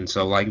 absolutely. And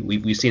so, like,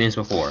 we've seen this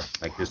before.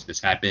 Like,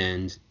 this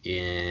happened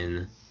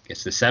in, I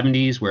guess, the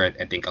 70s, where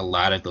I think a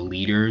lot of the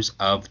leaders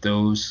of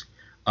those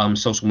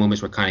social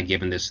movements were kind of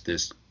given this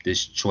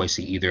choice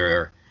to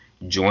either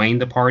join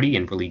the party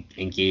and really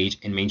engage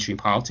in mainstream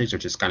politics or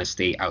just kind of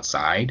stay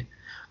outside.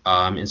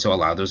 And so a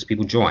lot of those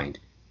people joined.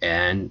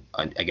 And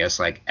I guess,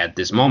 like, at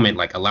this moment,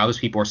 like, a lot of those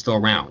people are still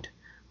around.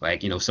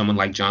 Like, someone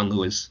like John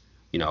Lewis,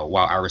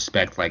 while I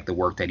respect, like, the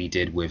work that he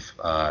did with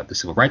the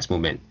civil rights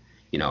movement,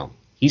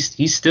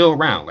 he's still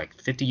around. Like,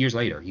 50 years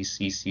later,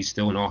 he's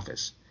still in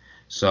office.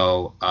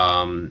 So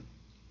I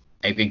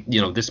think,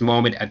 this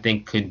moment, I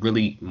think, could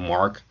really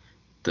mark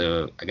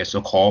a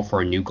call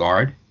for a new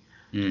guard.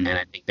 And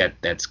I think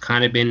that's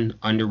kind of been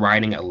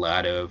underwriting a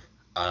lot of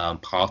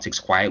politics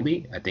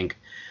quietly. I think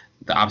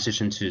the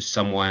opposition to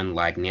someone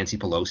like Nancy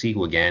Pelosi,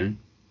 who, again,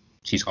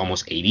 she's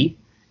almost 80,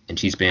 and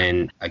she's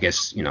been, I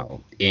guess,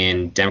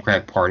 in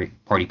Democratic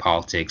Party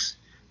politics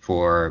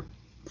for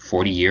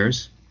 40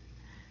 years.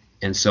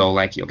 And so,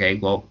 like, okay,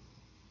 well,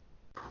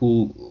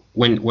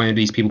 when are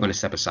these people going to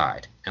step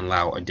aside and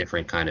allow a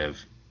different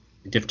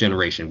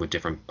generation with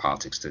different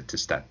politics to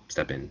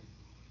step in?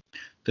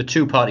 The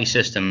two-party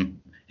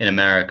system in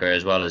America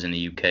as well as in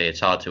the UK, it's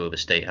hard to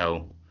overstate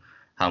how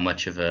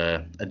much of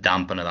a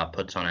dampener that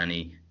puts on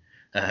any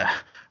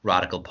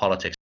radical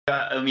politics.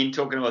 I mean,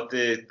 talking about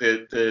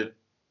the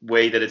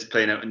way that it's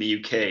playing out in the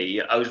UK,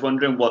 I was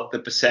wondering what the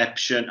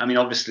perception. I mean,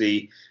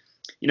 obviously,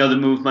 the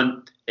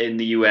movement in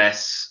the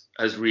US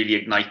has really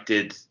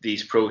ignited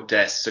these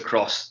protests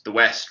across the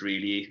West,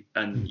 really,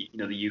 and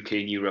the UK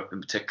and Europe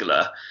in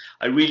particular.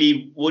 I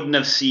really wouldn't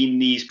have seen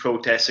these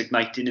protests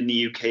igniting in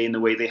the UK in the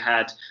way they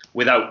had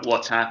without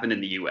what's happened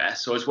in the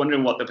US. So I was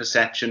wondering what the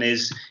perception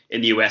is in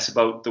the US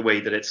about the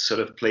way that it's sort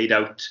of played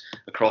out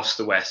across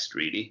the West,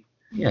 really.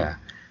 Yeah.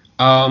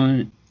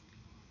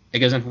 I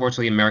guess,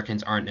 unfortunately,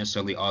 Americans aren't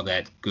necessarily all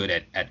that good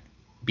at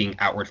being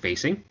outward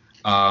facing.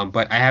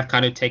 But I have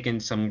kind of taken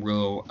some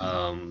real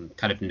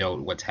kind of note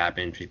what's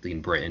happened, particularly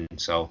in Britain.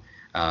 So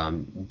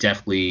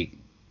definitely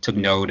took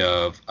note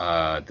of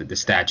the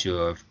statue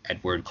of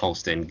Edward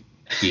Colston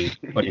being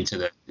put into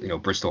the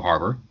Bristol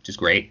Harbor, which is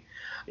great.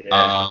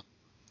 Yeah.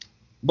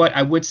 But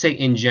I would say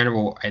in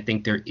general, I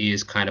think there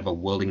is kind of a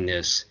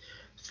willingness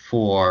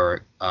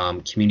for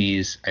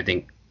communities, I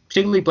think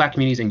particularly Black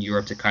communities in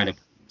Europe, to kind of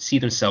see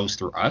themselves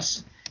through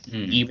us.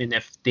 Even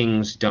if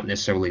things don't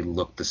necessarily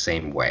look the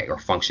same way or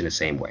function the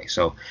same way.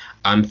 So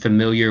I'm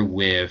familiar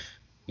with,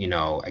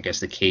 I guess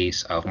the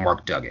case of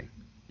Mark Duggan,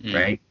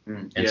 right?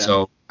 And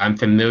so I'm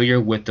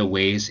familiar with the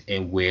ways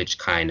in which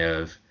kind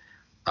of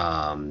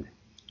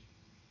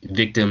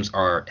victims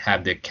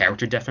have their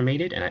character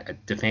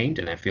defamed,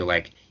 and I feel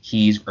like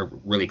he's a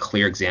really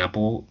clear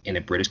example in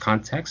a British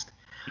context.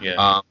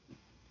 Yeah.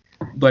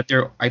 But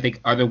there are, I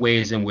think, other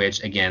ways in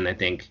which, again, I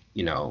think,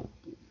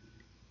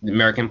 the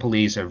American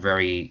police are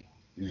very,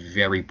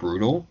 very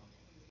brutal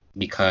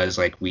because,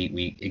 like,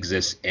 we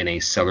exist in a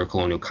settler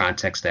colonial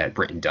context that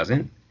Britain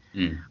doesn't.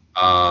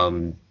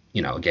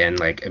 Again,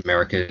 like,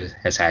 America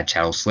has had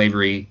chattel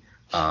slavery.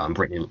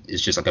 Britain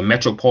is just like a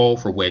metropole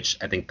for which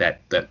I think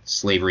that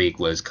slavery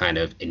was kind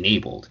of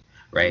enabled,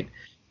 right?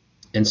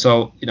 And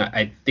so,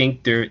 I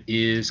think there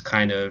is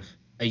kind of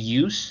a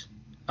use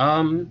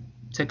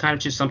to kind of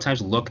just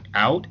sometimes look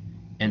out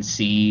and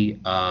see,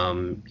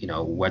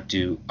 what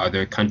do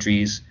other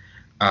countries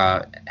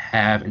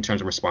have in terms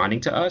of responding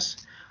to us.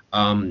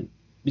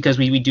 because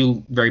we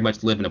do very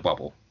much live in a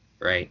bubble,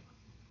 right?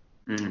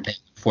 Mm.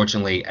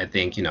 Fortunately, I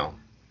think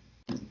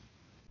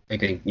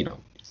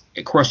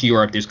across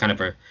Europe, there's kind of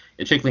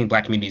particularly in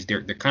Black communities,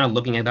 they're kind of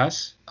looking at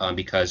us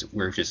because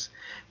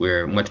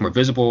we're much more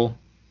visible.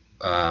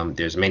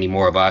 There's many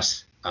more of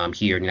us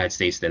here in the United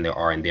States than there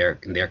are in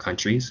their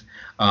countries,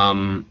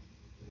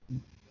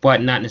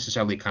 but not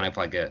necessarily kind of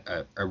like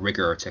a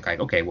rigor to like,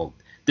 okay, well,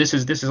 this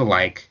is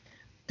alike.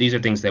 These are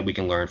things that we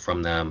can learn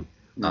from them,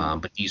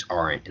 but these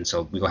aren't, and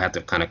so we're gonna have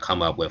to kind of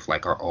come up with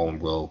like our own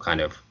real kind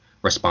of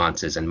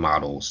responses and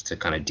models to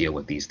kind of deal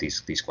with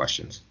these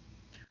questions.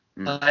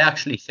 I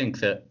actually think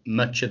that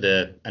much of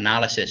the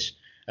analysis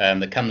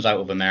that comes out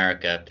of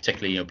America,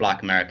 particularly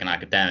Black American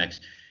academics,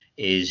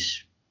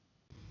 is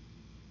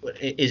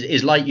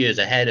light years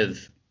ahead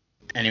of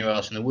anywhere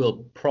else in the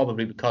world.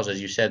 Probably because,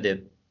 as you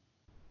said,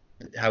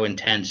 how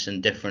intense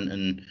and different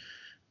and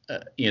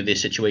the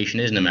situation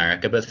is in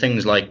America. But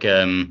things like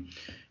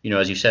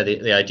as you said,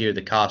 the idea of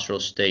the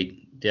carceral state,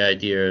 the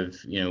idea of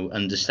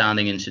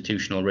understanding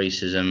institutional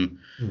racism.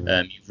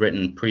 You've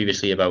written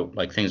previously about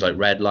like things like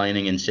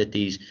redlining in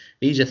cities.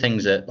 These are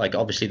things that like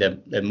obviously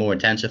they're more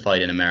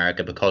intensified in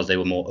America because they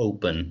were more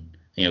open.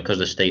 Because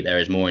the state there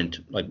is more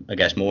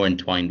more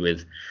entwined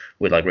with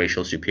like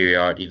racial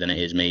superiority than it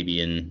is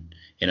maybe in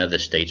other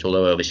states.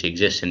 Although it obviously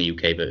exists in the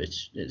UK, but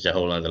it's a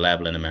whole other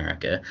level in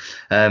America.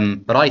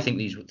 But I think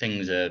these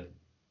things are.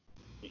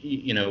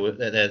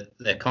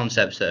 They're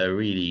concepts that are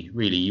really,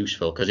 really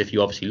useful, because if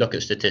you obviously look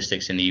at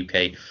statistics in the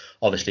UK,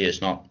 obviously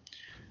it's not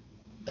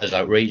as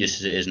outrageous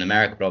as it is in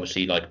America, but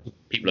obviously like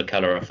people of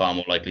color are far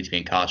more likely to be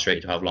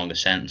incarcerated, to have longer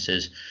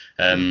sentences.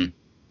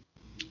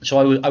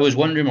 So I was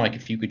wondering like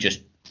if you could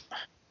just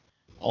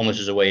almost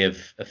as a way of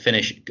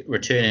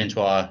returning to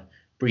our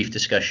brief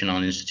discussion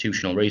on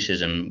institutional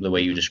racism, the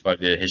way you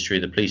described the history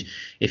of the police,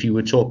 if you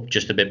would talk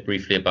just a bit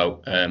briefly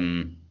about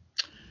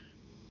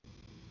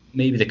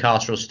maybe the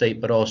carceral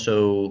state, but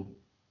also,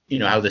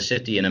 how the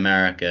city in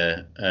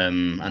America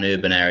and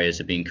urban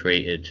areas are being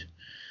created,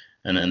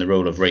 and the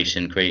role of race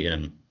in creating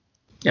them.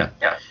 Yeah.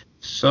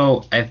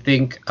 So I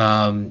think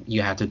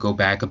you have to go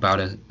back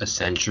about a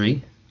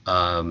century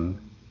to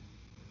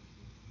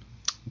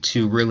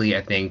really,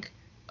 I think,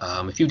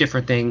 a few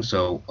different things.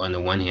 So on the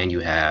one hand,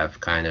 you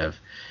have kind of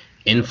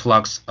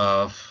influx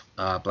of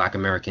Black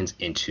Americans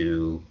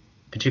into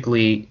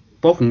particularly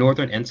both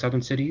northern and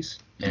southern cities,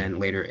 and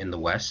later in the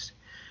West.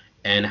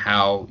 And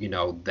how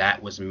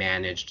that was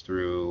managed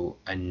through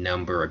a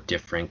number of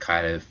different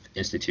kind of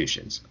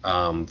institutions.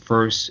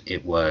 First,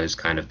 it was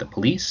kind of the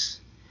police,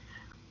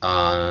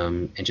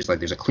 and just like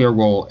there's a clear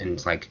role in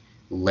like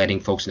letting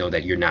folks know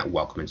that you're not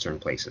welcome in certain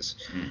places.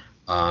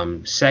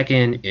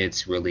 Second,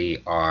 it's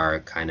really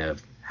our kind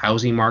of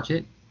housing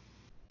market,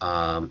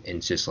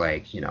 and just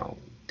like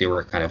there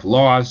were kind of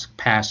laws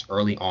passed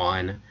early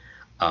on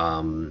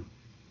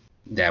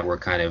that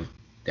kind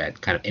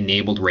of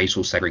enabled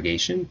racial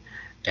segregation.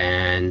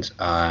 And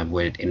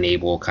would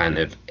enable kind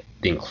of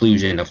the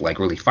inclusion of like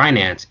really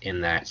finance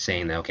in that,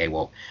 saying that, okay,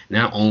 well,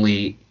 not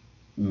only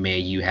may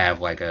you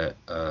have like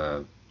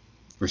a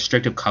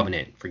restrictive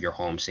covenant for your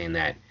home saying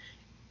that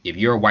if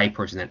you're a white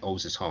person that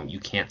owns this home,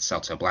 you can't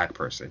sell to a Black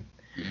person.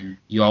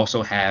 You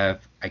also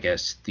have, I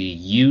guess, the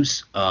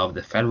use of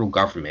the federal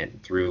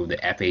government through the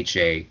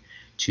FHA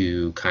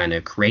to kind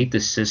of create the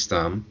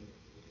system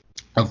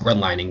of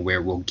redlining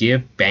where we'll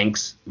give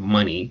banks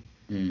money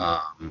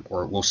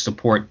or will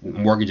support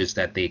mortgages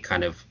that they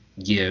kind of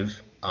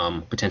give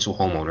potential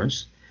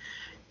homeowners.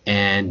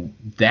 And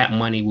that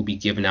money will be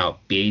given out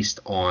based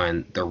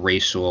on the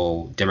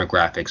racial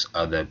demographics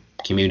of the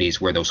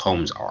communities where those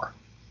homes are,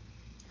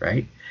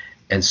 right?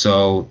 And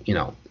so,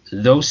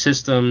 those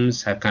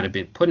systems have kind of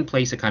been put in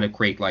place to kind of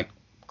create like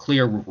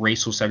clear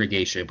racial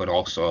segregation, but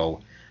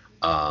also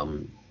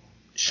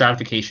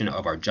stratification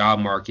of our job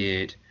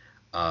market,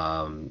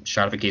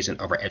 stratification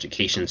of our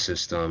education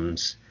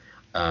systems,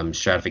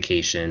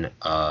 stratification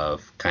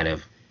of kind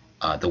of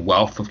the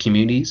wealth of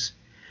communities.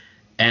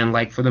 And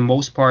like for the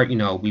most part,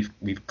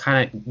 we've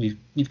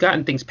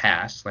gotten things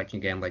passed. Like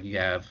again, like you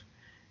have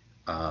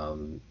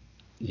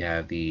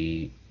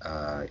the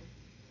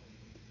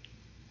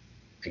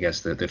I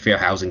guess the Fair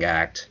Housing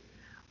Act.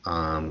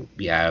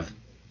 We have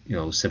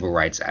Civil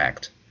Rights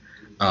Act.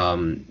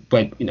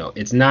 But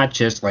it's not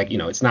just like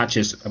it's not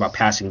just about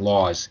passing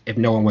laws if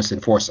no one wants to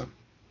enforce them,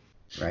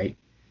 right?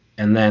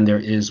 And then there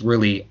is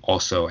really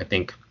also, I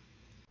think,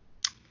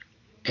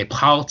 a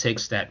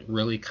politics that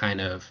really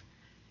kind of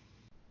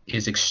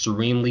is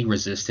extremely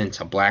resistant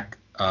to Black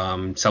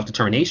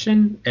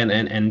self-determination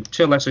and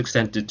to a lesser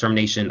extent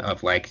determination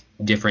of like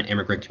different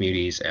immigrant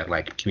communities and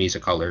like communities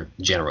of color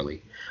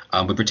generally,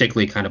 but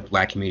particularly kind of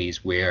Black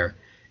communities where,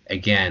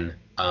 again,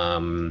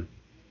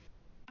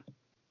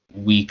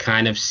 we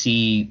kind of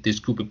see this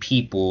group of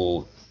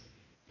people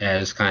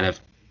as kind of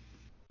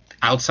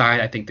outside,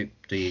 I think,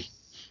 the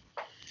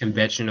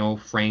conventional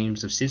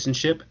frames of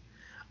citizenship.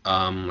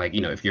 Like,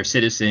 if you're a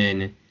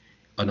citizen,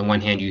 on the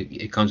one hand,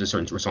 it comes with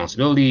certain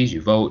responsibilities.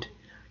 You vote,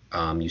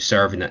 you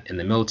serve in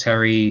the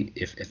military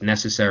if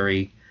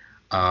necessary.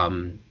 But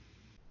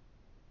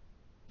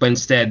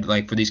instead,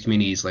 like for these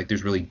communities, like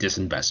there's really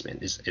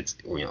disinvestment. It's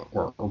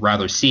or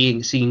rather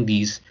seeing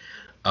these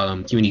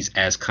communities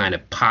as kind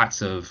of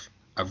pots of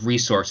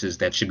resources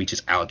that should be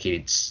just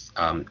allocated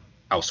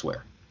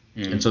elsewhere.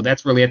 And so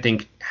that's really, I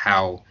think,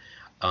 how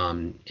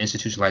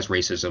institutionalized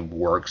racism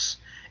works.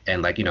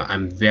 And like,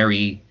 I'm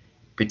very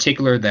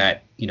particular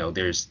that,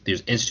 there's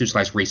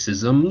institutionalized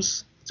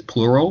racisms, it's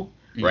plural,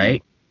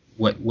 right?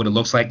 What it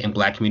looks like in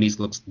Black communities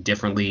looks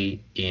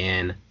differently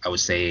in, I would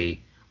say,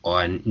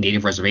 on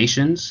Native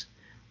reservations,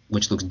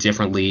 which looks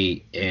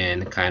differently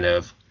in kind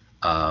of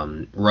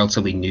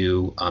relatively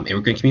new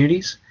immigrant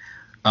communities.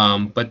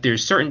 But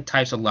there's certain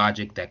types of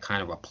logic that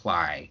kind of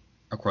apply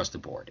across the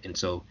board. And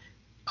so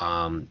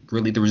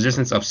really the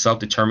resistance of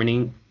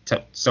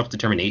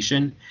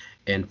self-determination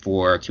and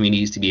for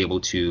communities to be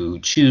able to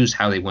choose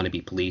how they want to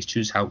be policed,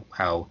 choose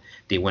how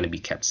they want to be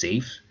kept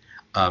safe,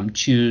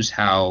 choose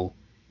how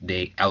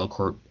they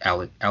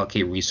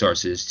allocate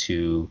resources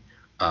to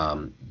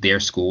their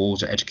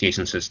schools or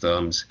education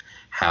systems,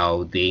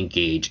 how they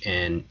engage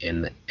in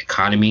the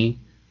economy.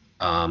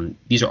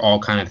 These are all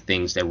kind of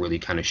things that really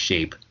kind of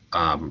shape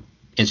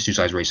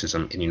institutionalized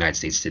racism in the United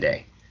States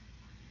today.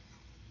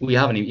 We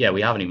haven't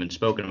even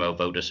spoken about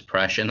voter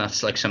suppression.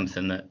 That's like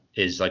something that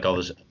is like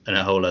always in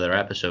a whole other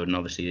episode, and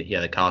obviously,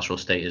 the carceral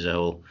state is a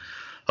whole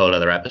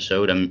other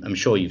episode. I'm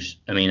sure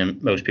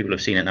most people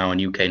have seen it now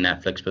on UK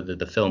Netflix, but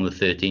the film The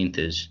 13th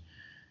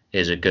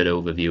is a good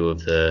overview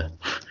of the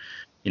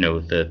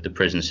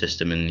prison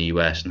system in the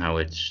US and how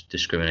it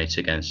discriminates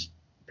against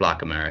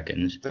Black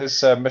Americans.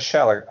 There's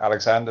Michelle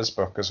Alexander's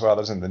book as well,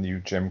 isn't The New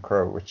Jim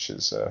Crow, which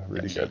is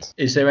really good.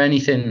 Is there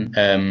anything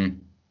that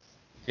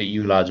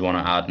you lads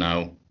want to add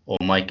now? Or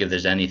Mike, if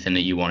there's anything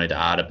that you wanted to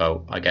add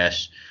about, I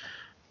guess,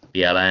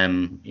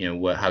 BLM,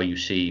 how you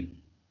see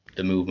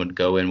the movement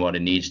going, what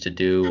it needs to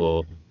do,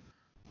 or...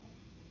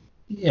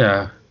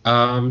 Yeah.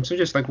 So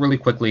just like really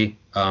quickly,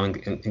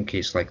 in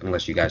case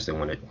unless you guys don't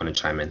want to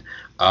chime in,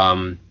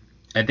 I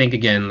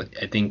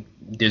think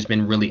there's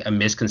been really a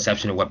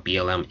misconception of what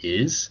BLM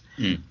is.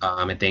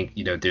 I think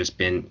there's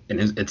been,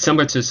 and it's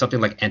similar to something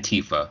like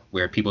Antifa,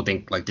 where people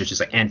think like there's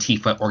just an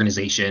Antifa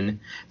organization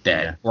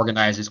that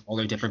organizes all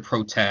their different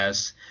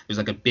protests. There's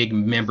like a big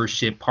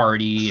membership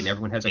party, and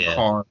everyone has a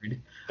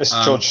card. It's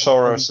George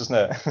Soros, isn't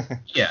it?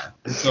 Yeah.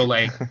 So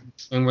like,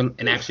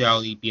 in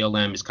actuality,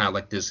 BLM is kind of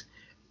like this,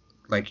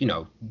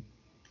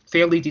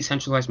 fairly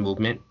decentralized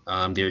movement.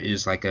 There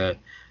is like a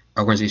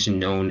organization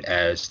known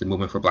as the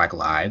Movement for Black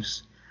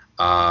Lives,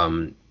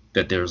 that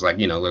there's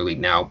literally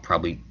now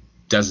probably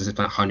dozens if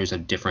not hundreds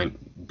of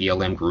different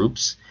BLM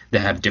groups that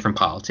have different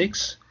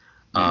politics.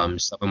 Some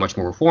are much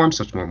more reform,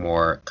 some are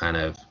more kind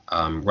of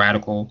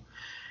radical.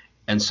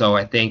 And so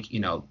I think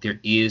there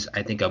is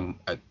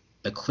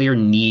a clear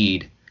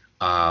need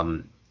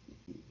to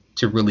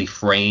really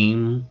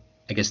frame,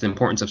 I guess, the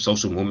importance of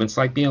social movements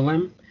like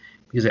BLM,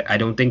 because I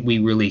don't think we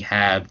really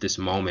have this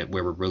moment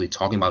where we're really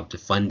talking about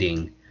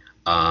defunding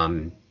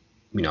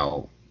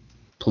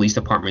police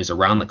departments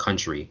around the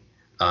country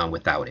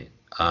without it.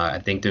 I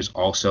think there's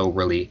also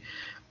really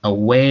a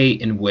way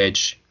in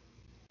which,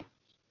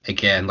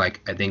 again, I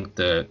think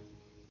the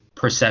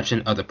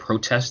perception of the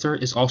protester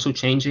is also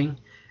changing.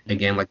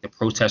 Again, the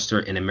protester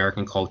in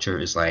American culture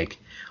is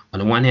on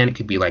the one hand, it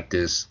could be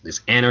this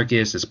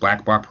anarchist, this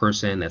black bloc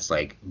person that's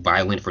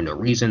violent for no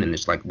reason, and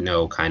there's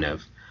no kind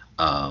of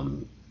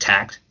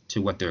tact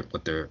to what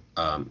their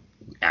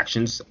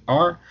actions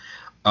are.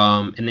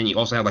 And then you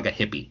also have a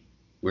hippie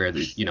where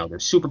they're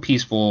super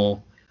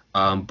peaceful,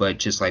 but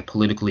just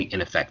politically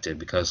ineffective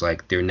because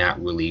they're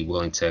not really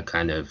willing to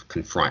kind of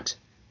confront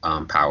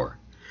power.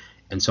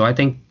 And so I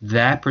think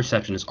that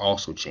perception is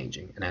also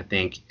changing, and I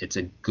think it's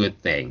a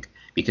good thing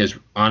because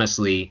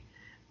honestly,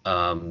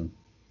 I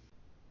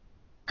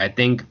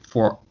think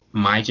for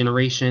my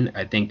generation,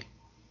 I think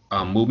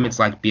movements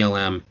like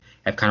BLM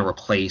have kind of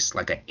replaced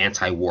an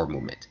anti-war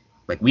movement.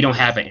 We don't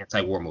have an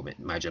anti-war movement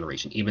in my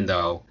generation, even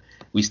though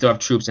we still have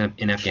troops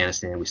in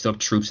Afghanistan. We still have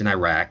troops in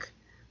Iraq.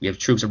 We have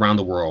troops around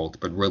the world,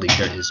 but really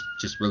there is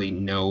just really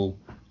no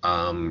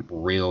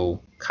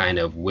real kind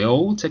of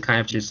will to kind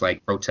of just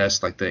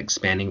protest the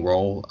expanding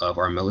role of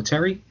our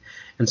military.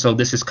 And so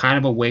this is kind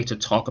of a way to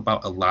talk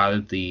about a lot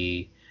of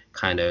the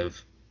kind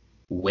of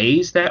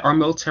ways that our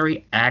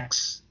military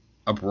acts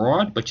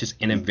abroad, but just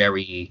in a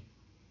very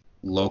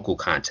local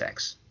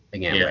context.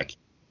 Again,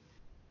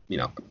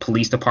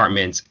 police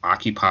departments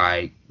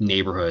occupy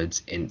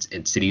neighborhoods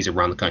in cities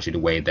around the country the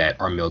way that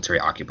our military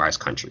occupies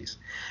countries.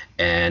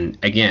 And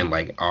again,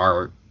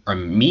 our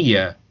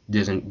media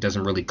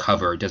doesn't really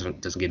cover,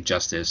 doesn't give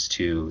justice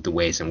to the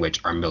ways in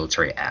which our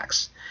military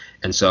acts.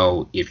 And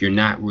so if you're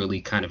not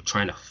really kind of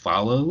trying to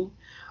follow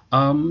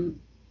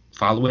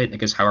it, I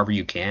guess, however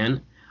you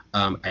can,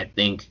 I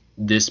think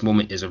this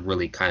moment is a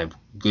really kind of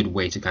good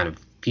way to kind of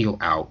peel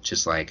out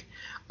just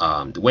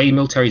the way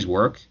militaries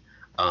work,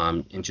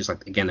 and just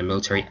again, the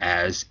military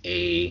as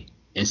a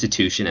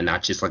institution and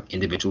not just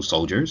individual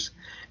soldiers,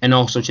 and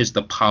also just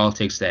the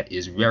politics that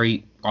is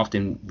very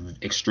often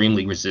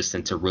extremely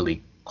resistant to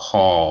really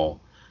call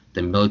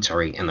the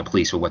military and the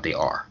police for what they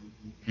are.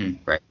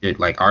 Right?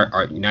 Like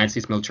our United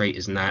States military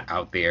is not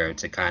out there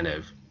to kind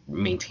of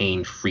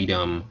maintain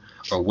freedom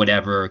or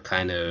whatever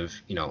kind of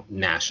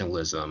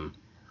nationalism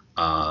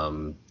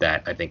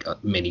that I think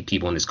many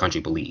people in this country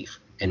believe,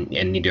 and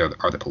neither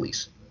are the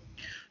police.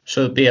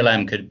 So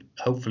BLM could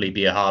hopefully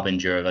be a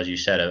harbinger of, as you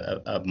said,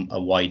 a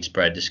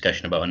widespread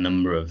discussion about a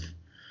number of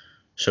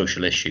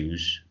social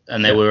issues.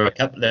 And there were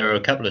a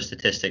couple of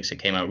statistics that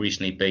came out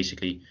recently.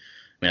 Basically,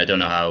 I mean, I don't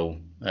know how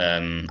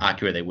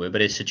accurate they were,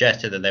 but it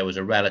suggested that there was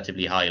a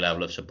relatively high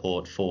level of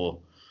support for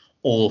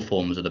all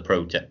forms of the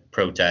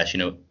protest,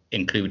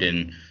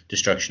 including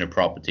destruction of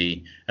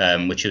property,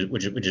 which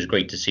is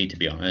great to see, to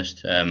be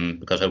honest,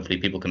 because hopefully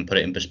people can put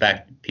it in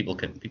perspective. People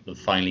have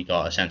finally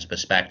got a sense of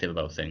perspective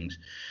about things.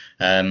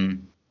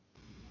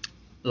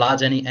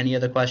 Lads, any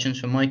other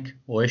questions for Mike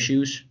or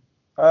issues?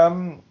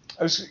 I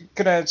was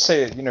gonna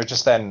say,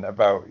 just then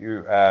about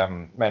you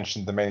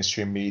mentioned the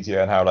mainstream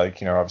media and how,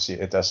 obviously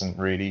it doesn't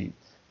really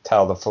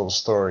tell the full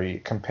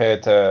story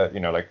compared to,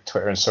 like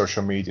Twitter and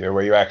social media,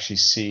 where you actually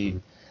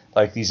see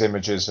like these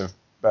images of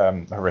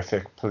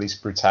horrific police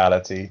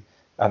brutality,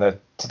 and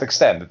to the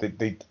extent that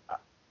they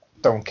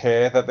don't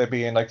care that they're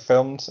being like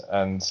filmed,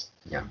 and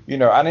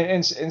and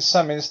in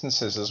some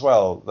instances as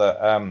well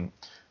that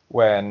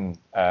when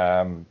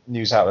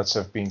news outlets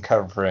have been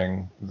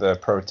covering the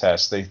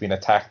protests, they've been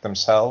attacked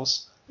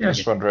themselves. I'm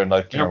just wondering,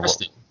 I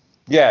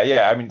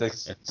mean,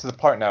 to the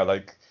point now,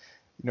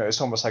 it's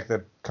almost like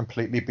they're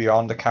completely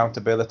beyond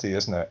accountability,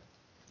 isn't it?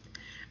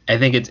 I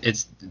think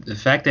it's the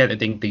fact that I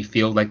think they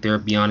feel like they're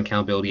beyond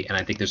accountability, and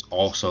I think there's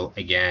also,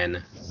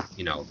 again,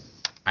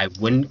 I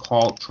wouldn't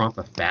call Trump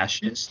a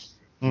fascist,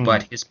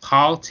 but his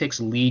politics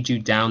lead you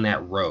down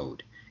that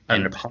road,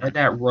 and part of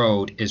that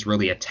road is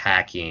really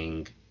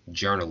attacking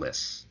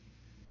journalists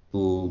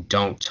who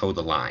don't toe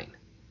the line,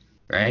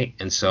 right?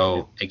 And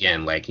so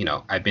again,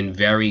 I've been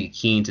very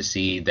keen to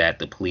see that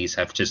the police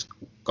have just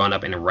gone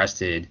up and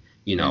arrested,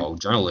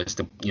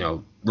 journalists,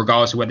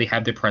 regardless of whether they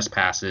have their press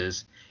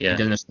passes. It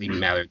doesn't necessarily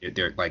matter.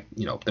 They're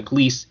the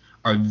police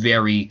are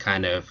very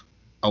kind of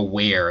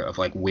aware of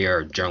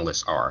where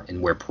journalists are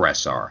and where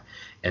press are.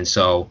 And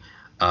so,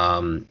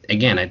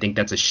 again, I think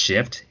that's a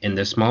shift in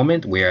this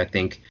moment where I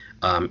think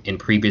in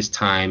previous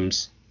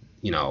times,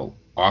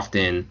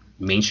 often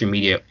mainstream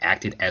media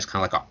acted as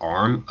kind of like an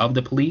arm of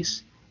the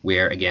police,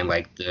 where again,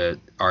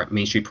 our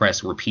mainstream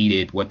press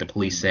repeated what the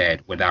police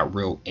said without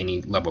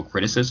any level of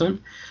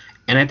criticism.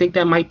 And I think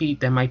that might be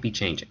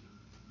changing,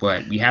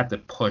 but we have to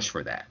push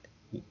for that.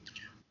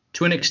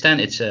 To an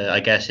extent, I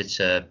guess it's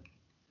a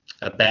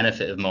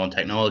benefit of modern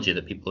technology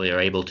that people are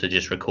able to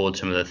just record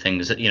some of the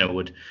things that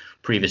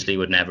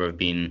would never have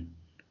been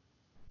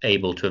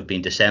able to have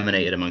been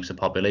disseminated amongst the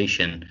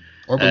population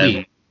or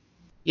believed.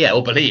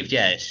 Or believed.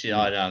 Yes,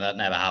 that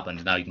never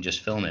happened. Now you can just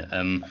film it.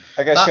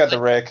 I guess you had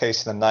the rare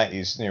case in the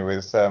 90s,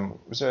 with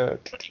was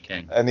it Rodney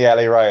King and the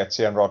LA riots,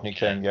 and Rodney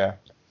King. Yeah.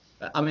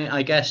 I mean,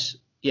 I guess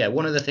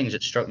one of the things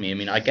that struck me. I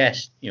mean, I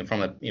guess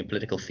from a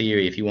political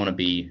theory,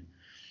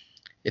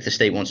 if the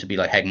state wants to be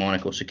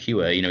hegemonic or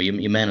secure,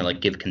 you meant to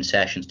give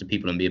concessions to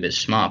people and be a bit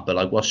smart.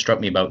 But what struck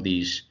me about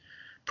these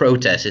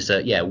protests is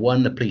that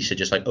one, the police are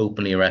just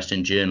openly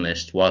arresting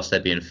journalists whilst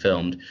they're being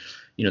filmed.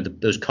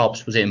 Those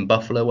cops, was it in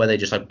Buffalo, where they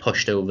just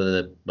pushed over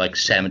the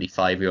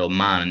 75-year-old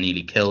man and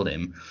nearly killed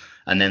him,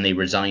 and then they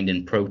resigned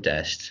in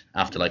protest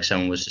after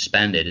someone was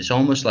suspended. It's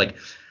almost like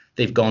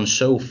they've gone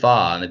so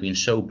far and they've been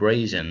so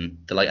brazen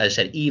that, I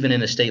said, even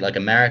in a state like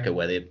America,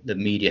 where the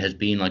media has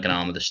been an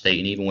arm of the state,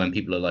 and even when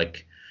people are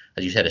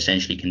as you said,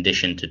 essentially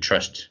conditioned to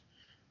trust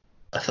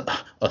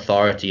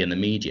authority in the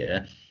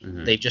media,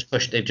 they've just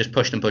pushed and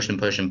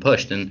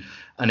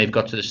they've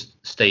got to this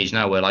stage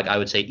now where I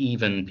would say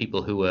even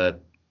people who are,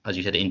 as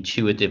you said,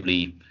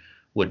 intuitively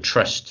would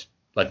trust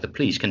the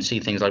police can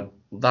see things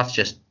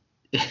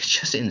it's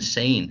just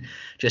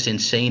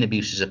insane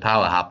abuses of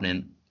power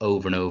happening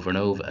over and over and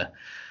over.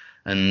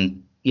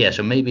 And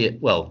so maybe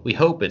we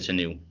hope it's a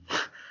new.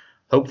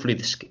 Hopefully,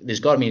 there's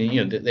got to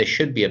be, there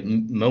should be a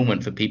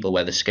moment for people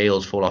where the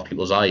scales fall off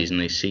people's eyes and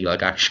they see,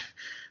 actually,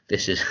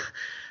 this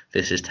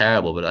is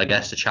terrible. But I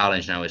guess the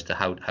challenge now is to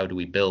how do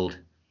we build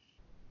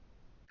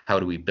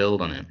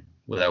on it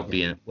without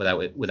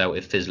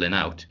it fizzling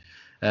out.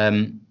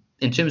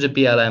 In terms of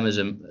BLM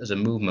as a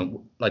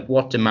movement,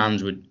 what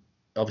demands would,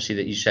 obviously,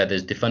 that you said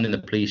there's defunding the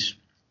police,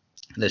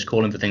 there's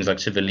calling for things like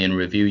civilian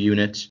review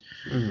units.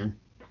 Mm-hmm.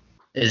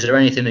 Is there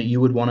anything that you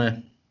would want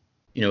to,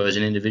 as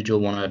an individual,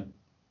 want to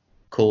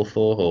call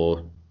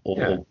for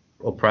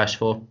or press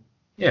for?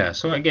 Yeah.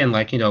 So again, and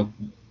I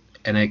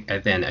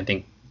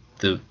think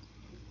the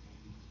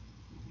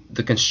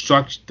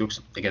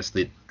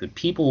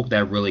people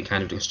that really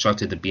kind of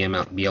constructed the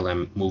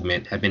BLM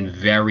movement have been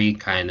very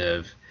kind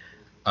of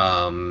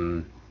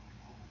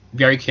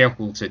very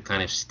careful to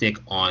kind of stick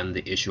on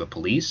the issue of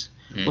police.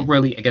 But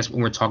really, I guess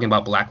when we're talking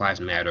about Black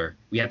Lives Matter,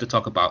 we have to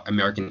talk about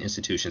American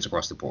institutions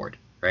across the board,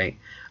 right?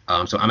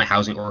 So I'm a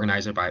housing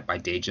organizer by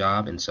day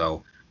job, and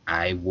so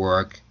I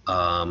work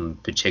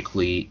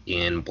particularly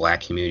in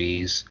Black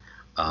communities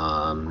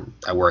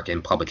I work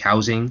in public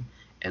housing,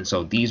 and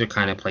so these are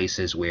kind of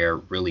places where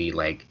really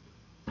like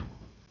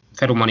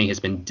federal money has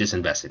been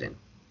disinvested in.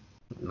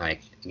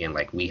 Like again,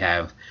 like we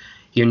have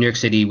here in New York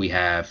City, we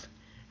have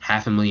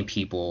 500,000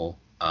 people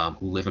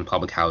who live in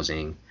public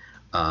housing.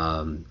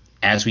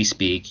 As we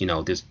speak,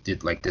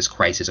 this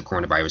crisis of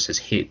coronavirus has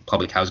hit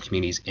public housing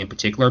communities in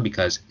particular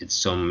because it's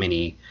so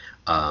many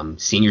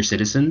senior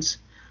citizens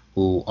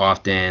who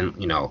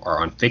often, are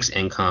on fixed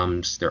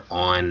incomes. They're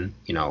on,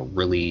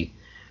 really,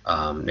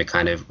 they're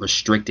kind of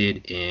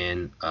restricted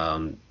in,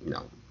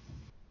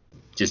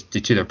 just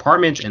to their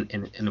apartments.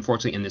 And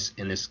unfortunately,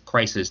 in this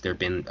crisis, there have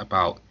been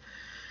about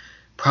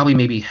probably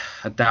maybe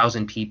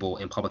 1,000 people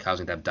in public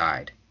housing that have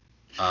died.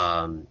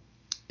 And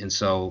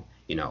so,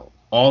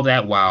 all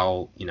that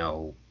while,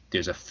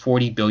 there's a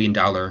 $40 billion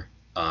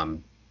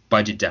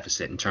budget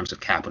deficit in terms of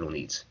capital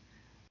needs.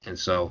 And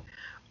so,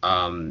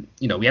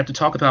 we have to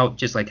talk about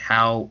just like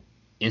how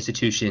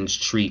institutions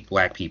treat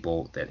Black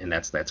people, and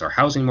that's our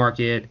housing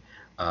market,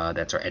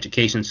 that's our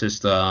education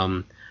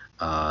system,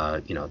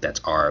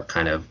 that's our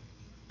kind of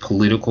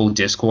political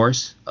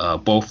discourse,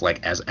 both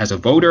like as a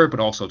voter, but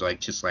also like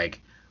just like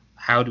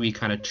how do we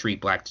kind of treat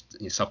Black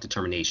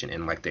self-determination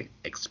and like the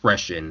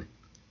expression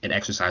and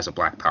exercise of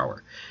Black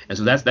power. And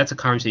so that's a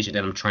conversation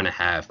that I'm trying to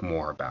have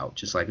more about.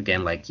 Just like,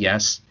 again, like,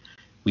 yes,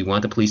 we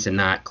want the police to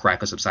not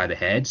crack us upside the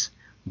heads,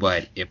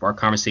 but if our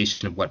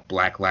conversation of what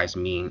Black lives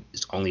mean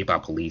is only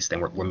about police, then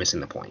we're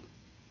missing the point.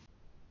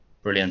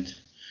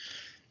 Brilliant.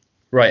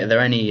 Right, are there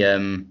any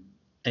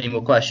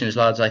more questions,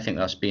 lads? I think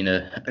that's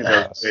been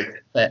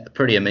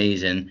pretty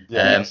amazing.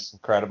 Yeah, that's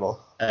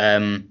incredible.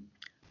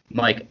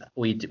 Mike,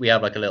 we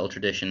have like a little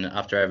tradition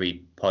after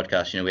every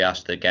podcast. We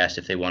ask the guests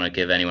if they want to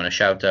give anyone a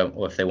shout out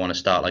or if they want to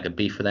start like a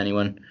beef with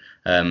anyone.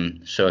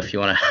 So if you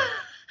want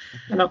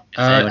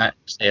to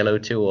say hello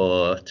to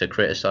or to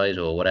criticize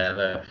or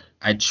whatever.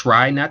 I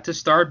try not to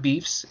start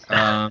beefs.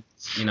 If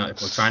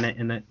we're trying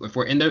to if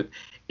we're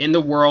in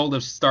the world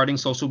of starting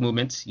social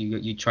movements,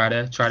 you try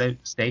to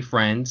stay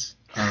friends.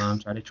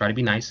 Try to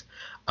be nice.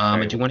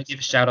 I do want to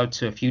give a shout out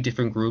to a few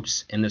different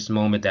groups in this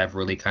moment that have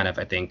really kind of,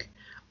 I think,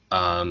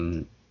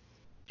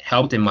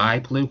 helped in my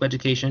political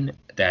education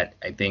that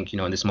I think,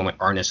 in this moment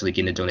aren't necessarily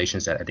getting the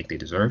donations that I think they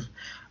deserve.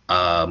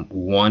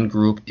 One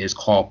group is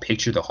called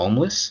Picture the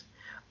Homeless.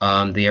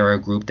 They are a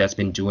group that's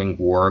been doing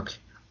work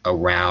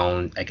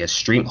around, I guess,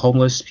 street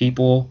homeless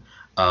people,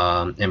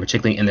 and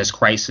particularly in this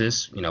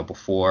crisis,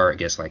 before, I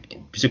guess, like,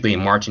 particularly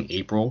in March and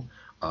April,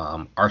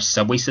 our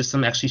subway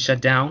system actually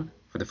shut down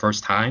for the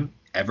first time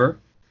ever.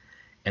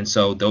 And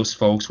so those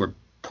folks were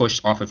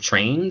pushed off of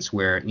trains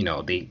where,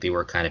 they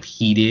were kind of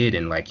heated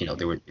and like,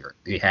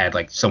 they had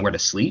like somewhere to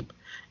sleep.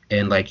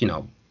 And like,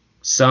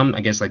 some, I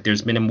guess, like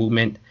there's been a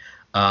movement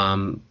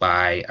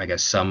by, I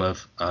guess, some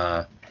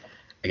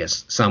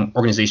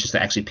organizations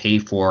that actually pay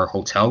for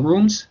hotel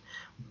rooms.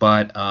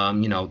 But,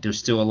 there's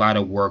still a lot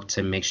of work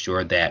to make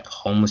sure that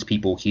homeless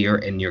people here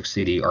in New York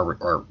City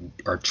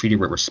are treated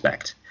with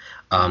respect.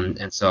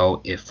 And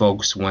so if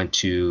folks want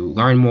to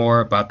learn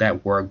more about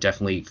that work,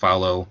 definitely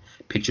follow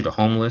Picture the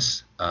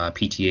Homeless,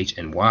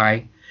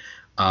 PTHNY.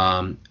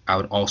 I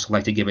would also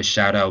like to give a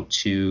shout out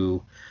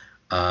to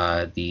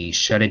the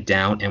Shut It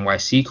Down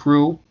NYC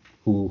crew,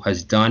 who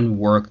has done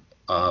work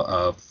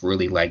of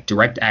really like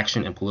direct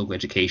action and political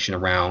education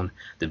around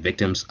the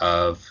victims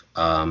of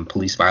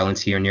police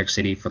violence here in New York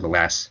City for the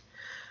last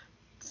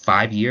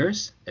 5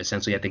 years.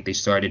 Essentially, I think they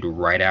started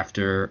right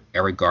after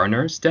Eric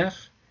Garner's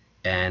death.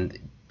 And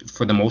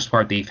for the most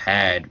part, they've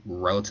had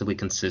relatively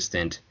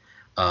consistent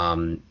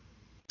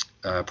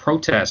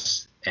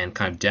protests and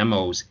kind of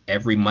demos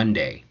every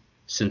Monday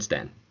since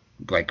then.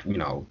 Like,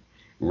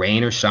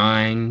 rain or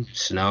shine,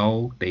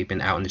 snow, they've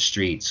been out in the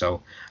street.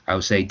 So I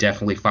would say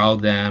definitely follow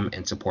them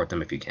and support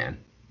them if you can.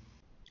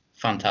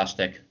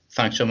 Fantastic.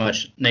 Thanks so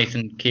much.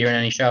 Nathan, Kieran,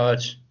 any shout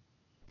outs?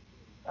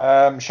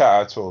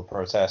 Shout out to all the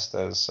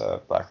protesters,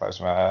 Black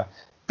Lives Matter.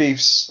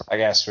 Beefs, I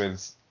guess,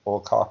 with all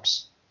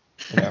cops,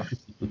 ever.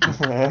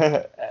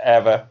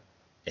 Yeah.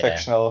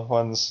 Fictional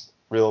ones,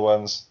 real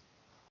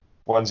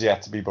ones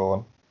yet to be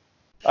born.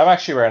 I'm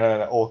actually wearing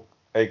an all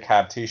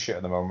ACAB t-shirt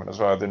at the moment as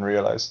well. I didn't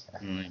realize.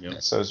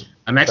 So it's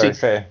very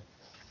fair.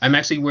 I'm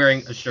actually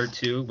wearing a shirt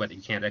too, but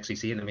you can't actually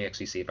see it. Let me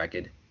actually see if I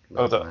could.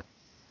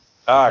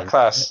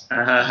 Class.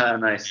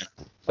 Nice.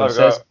 So it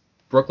says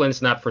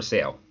Brooklyn's not for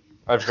sale.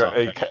 I've got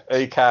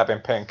ACAB in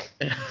pink.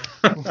 There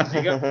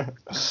you go.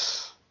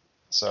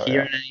 So,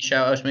 Kieran, any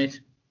shout outs,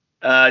 mate?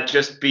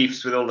 Just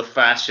beefs with all the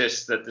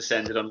fascists that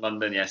descended on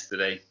London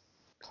yesterday.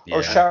 Yeah.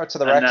 Oh, shout out to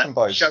the Wrexham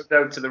boys. Shout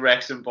out to the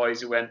Wrexham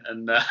boys who went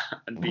and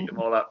beat them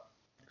all up.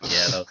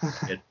 Yeah, that was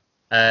good.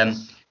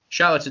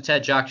 Shout out to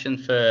Ted Jackson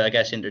for, I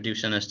guess,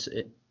 introducing us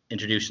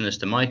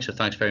to Mike. So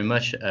thanks very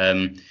much.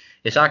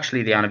 It's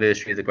actually the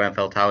anniversary of the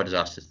Grenfell Tower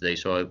disaster today.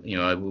 So we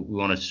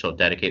wanted to sort of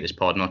dedicate this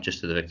pod not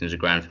just to the victims of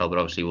Grenfell, but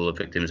obviously all the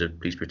victims of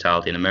police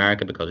brutality in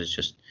America, because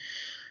it's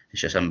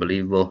just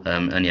unbelievable.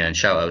 And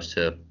shout outs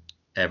to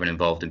everyone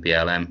involved in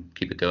BLM.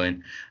 Keep it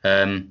going.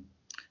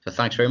 So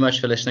thanks very much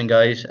for listening,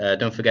 guys.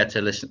 Don't forget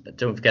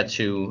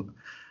to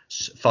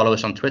follow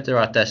us on Twitter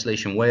at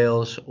Desolation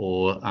Wales,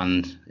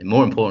 and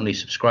more importantly,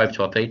 subscribe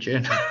to our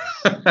Patreon.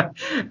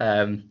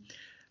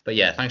 But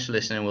yeah, thanks for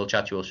listening. We'll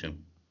chat to you all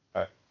soon.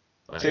 All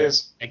right.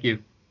 Cheers. Thank you.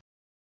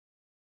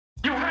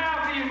 You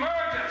have the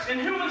emergence in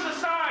human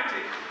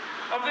society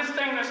of this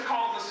thing that's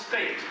called the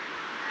state.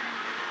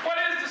 What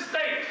is the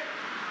state?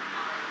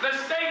 The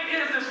state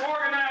is this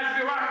organized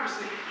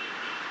bureaucracy.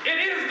 It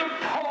is the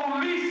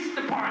police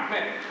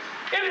department.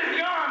 It is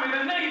the Army,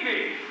 the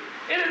Navy.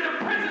 It is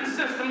the prison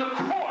system, the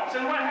courts,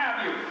 and what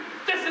have you.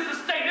 This is the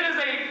state. It is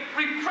a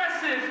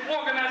repressive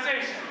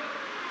organization.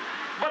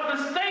 But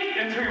the state,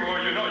 and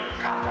well, you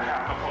got to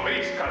have the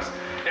police, because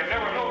if there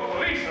were no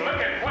police,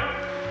 look at what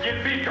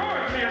you'd be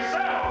doing to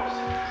yourselves.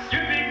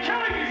 You'd be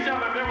killing each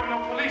other if there were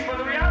no police. But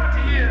the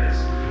reality is,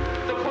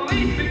 the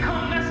police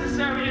become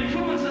necessary in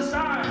human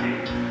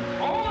society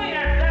only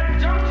at that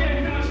juncture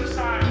in human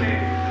society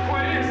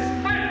where it is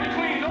split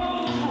between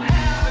those who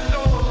have and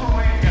those who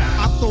ain't got.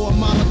 I throw a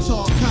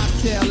Molotov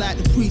cocktail at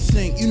the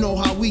precinct. You know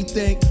how we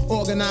think.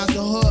 Organize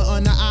the hood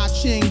under our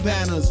Ching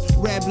banners.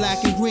 Red,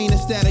 black, and green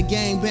instead of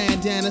gang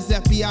bandanas.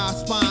 FBI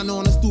spying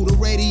on us through the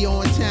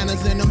radio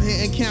antennas. And I'm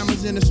hitting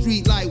cameras in the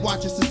street like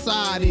watching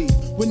society.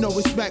 With no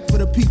respect for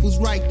the people's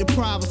right to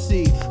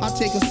privacy. I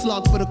take a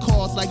slug for the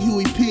cause like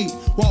Huey P.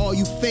 While all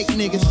you fake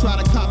niggas try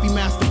to copy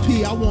Master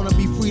P. I wanna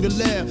be free to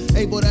live,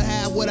 able to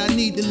have what I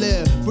need to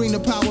live. Bring the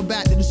power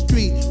back to the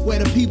street where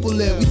the people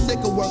live. We sick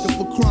of working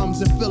for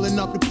crumbs and filling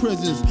up the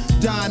prisons.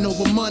 Dying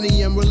over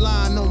money and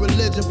relying on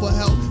religion for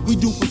help. We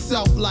do for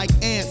self like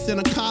ants in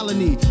a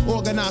colony.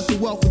 Organize the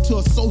wealth into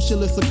a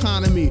socialist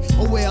economy.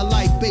 A way of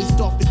life based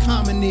off the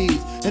common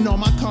needs. And all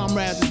my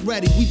comrades is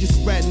ready, we just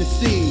spreading the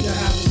seed. The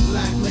average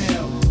black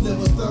male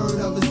live a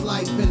third of his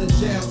life in a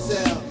jail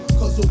cell.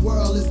 Cause the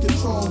world is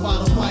controlled by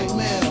the white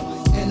male.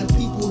 And the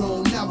people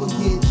don't never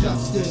get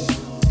justice.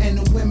 And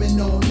the women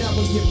don't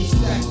never get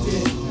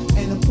respected.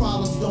 And the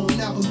problems don't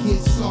never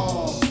get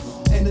solved.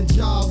 And the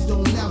jobs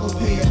don't never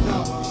pay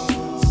enough.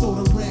 So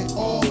the rent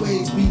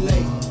always be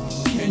late.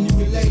 Can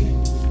you relate?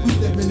 We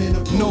living in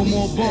a no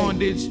more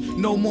bondage,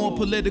 no more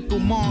political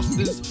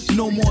monsters,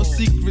 no more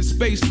secret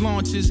space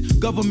launches.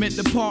 Government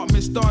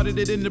departments started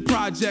it in the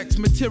projects.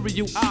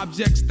 Material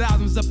objects,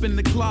 thousands up in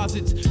the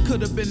closets.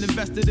 Could have been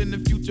invested in the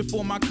future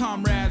for my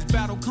comrades.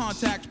 Battle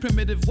contacts,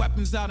 primitive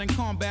weapons out in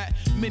combat.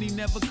 Many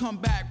never come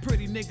back.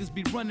 Pretty niggas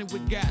be running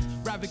with gas.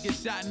 Rather get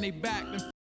shot in they back than